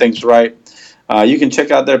doing things right. You can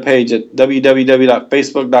check out their page at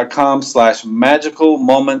www.facebook.com/Magical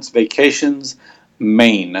Moments Vacations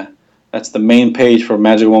Maine. That's the main page for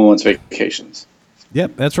Magical Moments Vacations.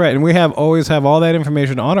 Yep, that's right. And we always have all that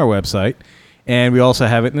information on our website, and we also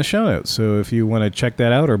have it in the show notes. So if you want to check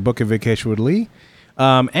that out or book a vacation with Lee,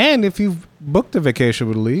 and if you've booked a vacation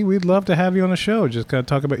with Lee, we'd love to have you on the show. Just kind of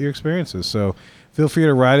talk about your experiences. So feel free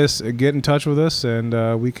to write us, get in touch with us,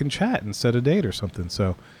 and we can chat and set a date or something.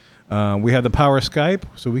 So we have the power of Skype,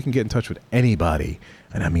 so we can get in touch with anybody,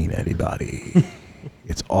 and I mean anybody.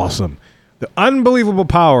 It's awesome. The unbelievable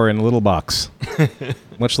power in a little box,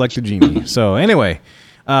 much like the genie. So anyway,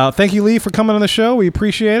 thank you, Lee, for coming on the show. We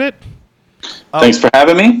appreciate it. Thanks for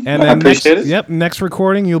having me. And I appreciate it. Yep, next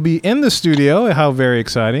recording, you'll be in the studio. How very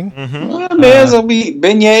exciting. There'll be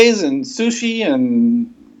beignets and sushi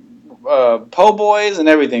and po' boys and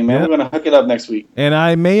everything, man. Yep. We're gonna hook it up next week. And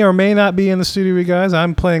I may or may not be in the studio, you guys.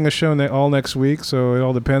 I'm playing a show all next week, so it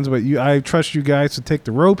all depends. But I trust you guys to take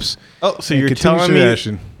the ropes. Oh, so and you're continue telling me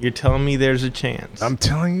tradition. you're telling me there's a chance. I'm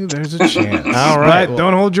telling you, there's a chance. All right, But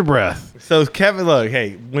don't hold your breath. So Kevin, look,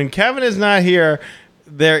 hey, when Kevin is not here,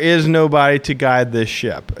 there is nobody to guide this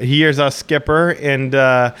ship. He is our skipper, and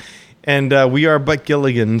we are but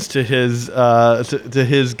Gilligans to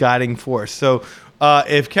his guiding force. So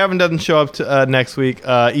if Kevin doesn't show up next week,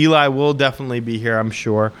 Eli will definitely be here, I'm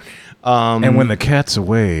sure. And when the cat's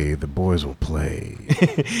away, the boys will play.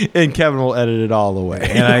 And Kevin will edit it all away.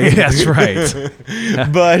 And that's right.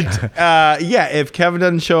 But yeah, if Kevin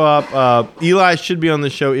doesn't show up, Eli should be on the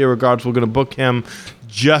show irregardless. We're going to book him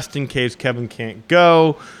just in case Kevin can't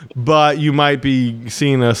go. But you might be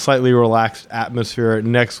seeing a slightly relaxed atmosphere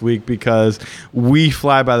next week because we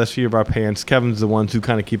fly by the seat of our pants. Kevin's the ones who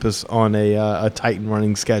kind of keep us on a tight and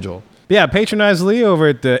running schedule. Yeah, patronize Lee over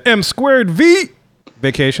at the M2V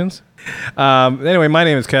Vacations. Anyway, my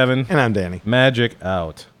name is Kevin. And I'm Danny. Magic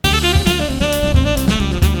out.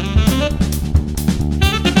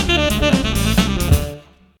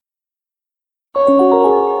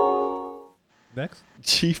 Next.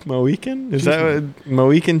 Chief Mohican? Is that what,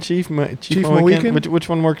 Mohican Chief? Chief Mohican? Which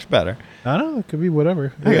one works better? I don't know. It could be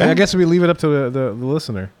whatever. Okay. I guess we leave it up to the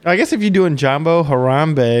listener. I guess if you're doing Jambo,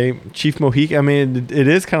 Harambe, Chief Mohican, I mean, it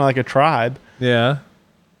is kind of like a tribe. Yeah.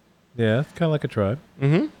 Yeah, it's kind of like a tribe.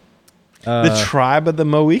 Mm-hmm. The tribe of the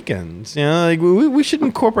Mohicans. You know, like we should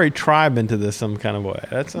incorporate tribe into this some kind of way.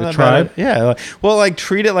 That's the tribe. Yeah. Well, like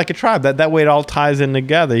treat it like a tribe. That way it all ties in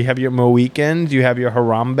together. You have your Mohicans, you have your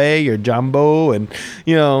Harambe, your Jambo, and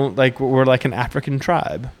you know, like we're like an African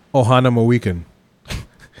tribe. Ohana Mohican.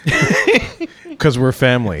 Because we're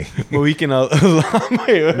family. Mohican. Mohican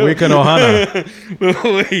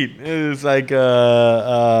Ohana. Wait, it's like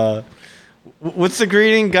what's the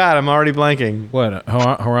greeting? God, I'm already blanking. What?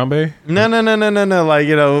 Harambe? No. Like,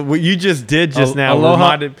 you know, what you just did just now.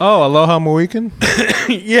 Aloha. Aloha Mohican?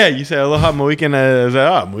 Yeah, you say Aloha Mohican.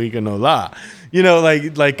 Mohican Ola. You know,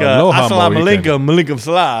 like Aloha Assalamu Mohican. alaikum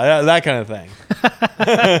salah, that kind of thing.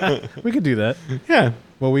 We could do that. Yeah.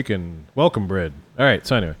 Well, we can welcome bread. All right,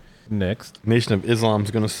 so anyway, next. Nation of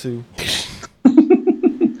Islam's going to sue.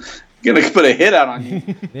 Gonna put a hit out on you.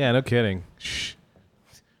 Yeah, no kidding. Shh.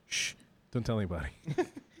 Don't tell anybody.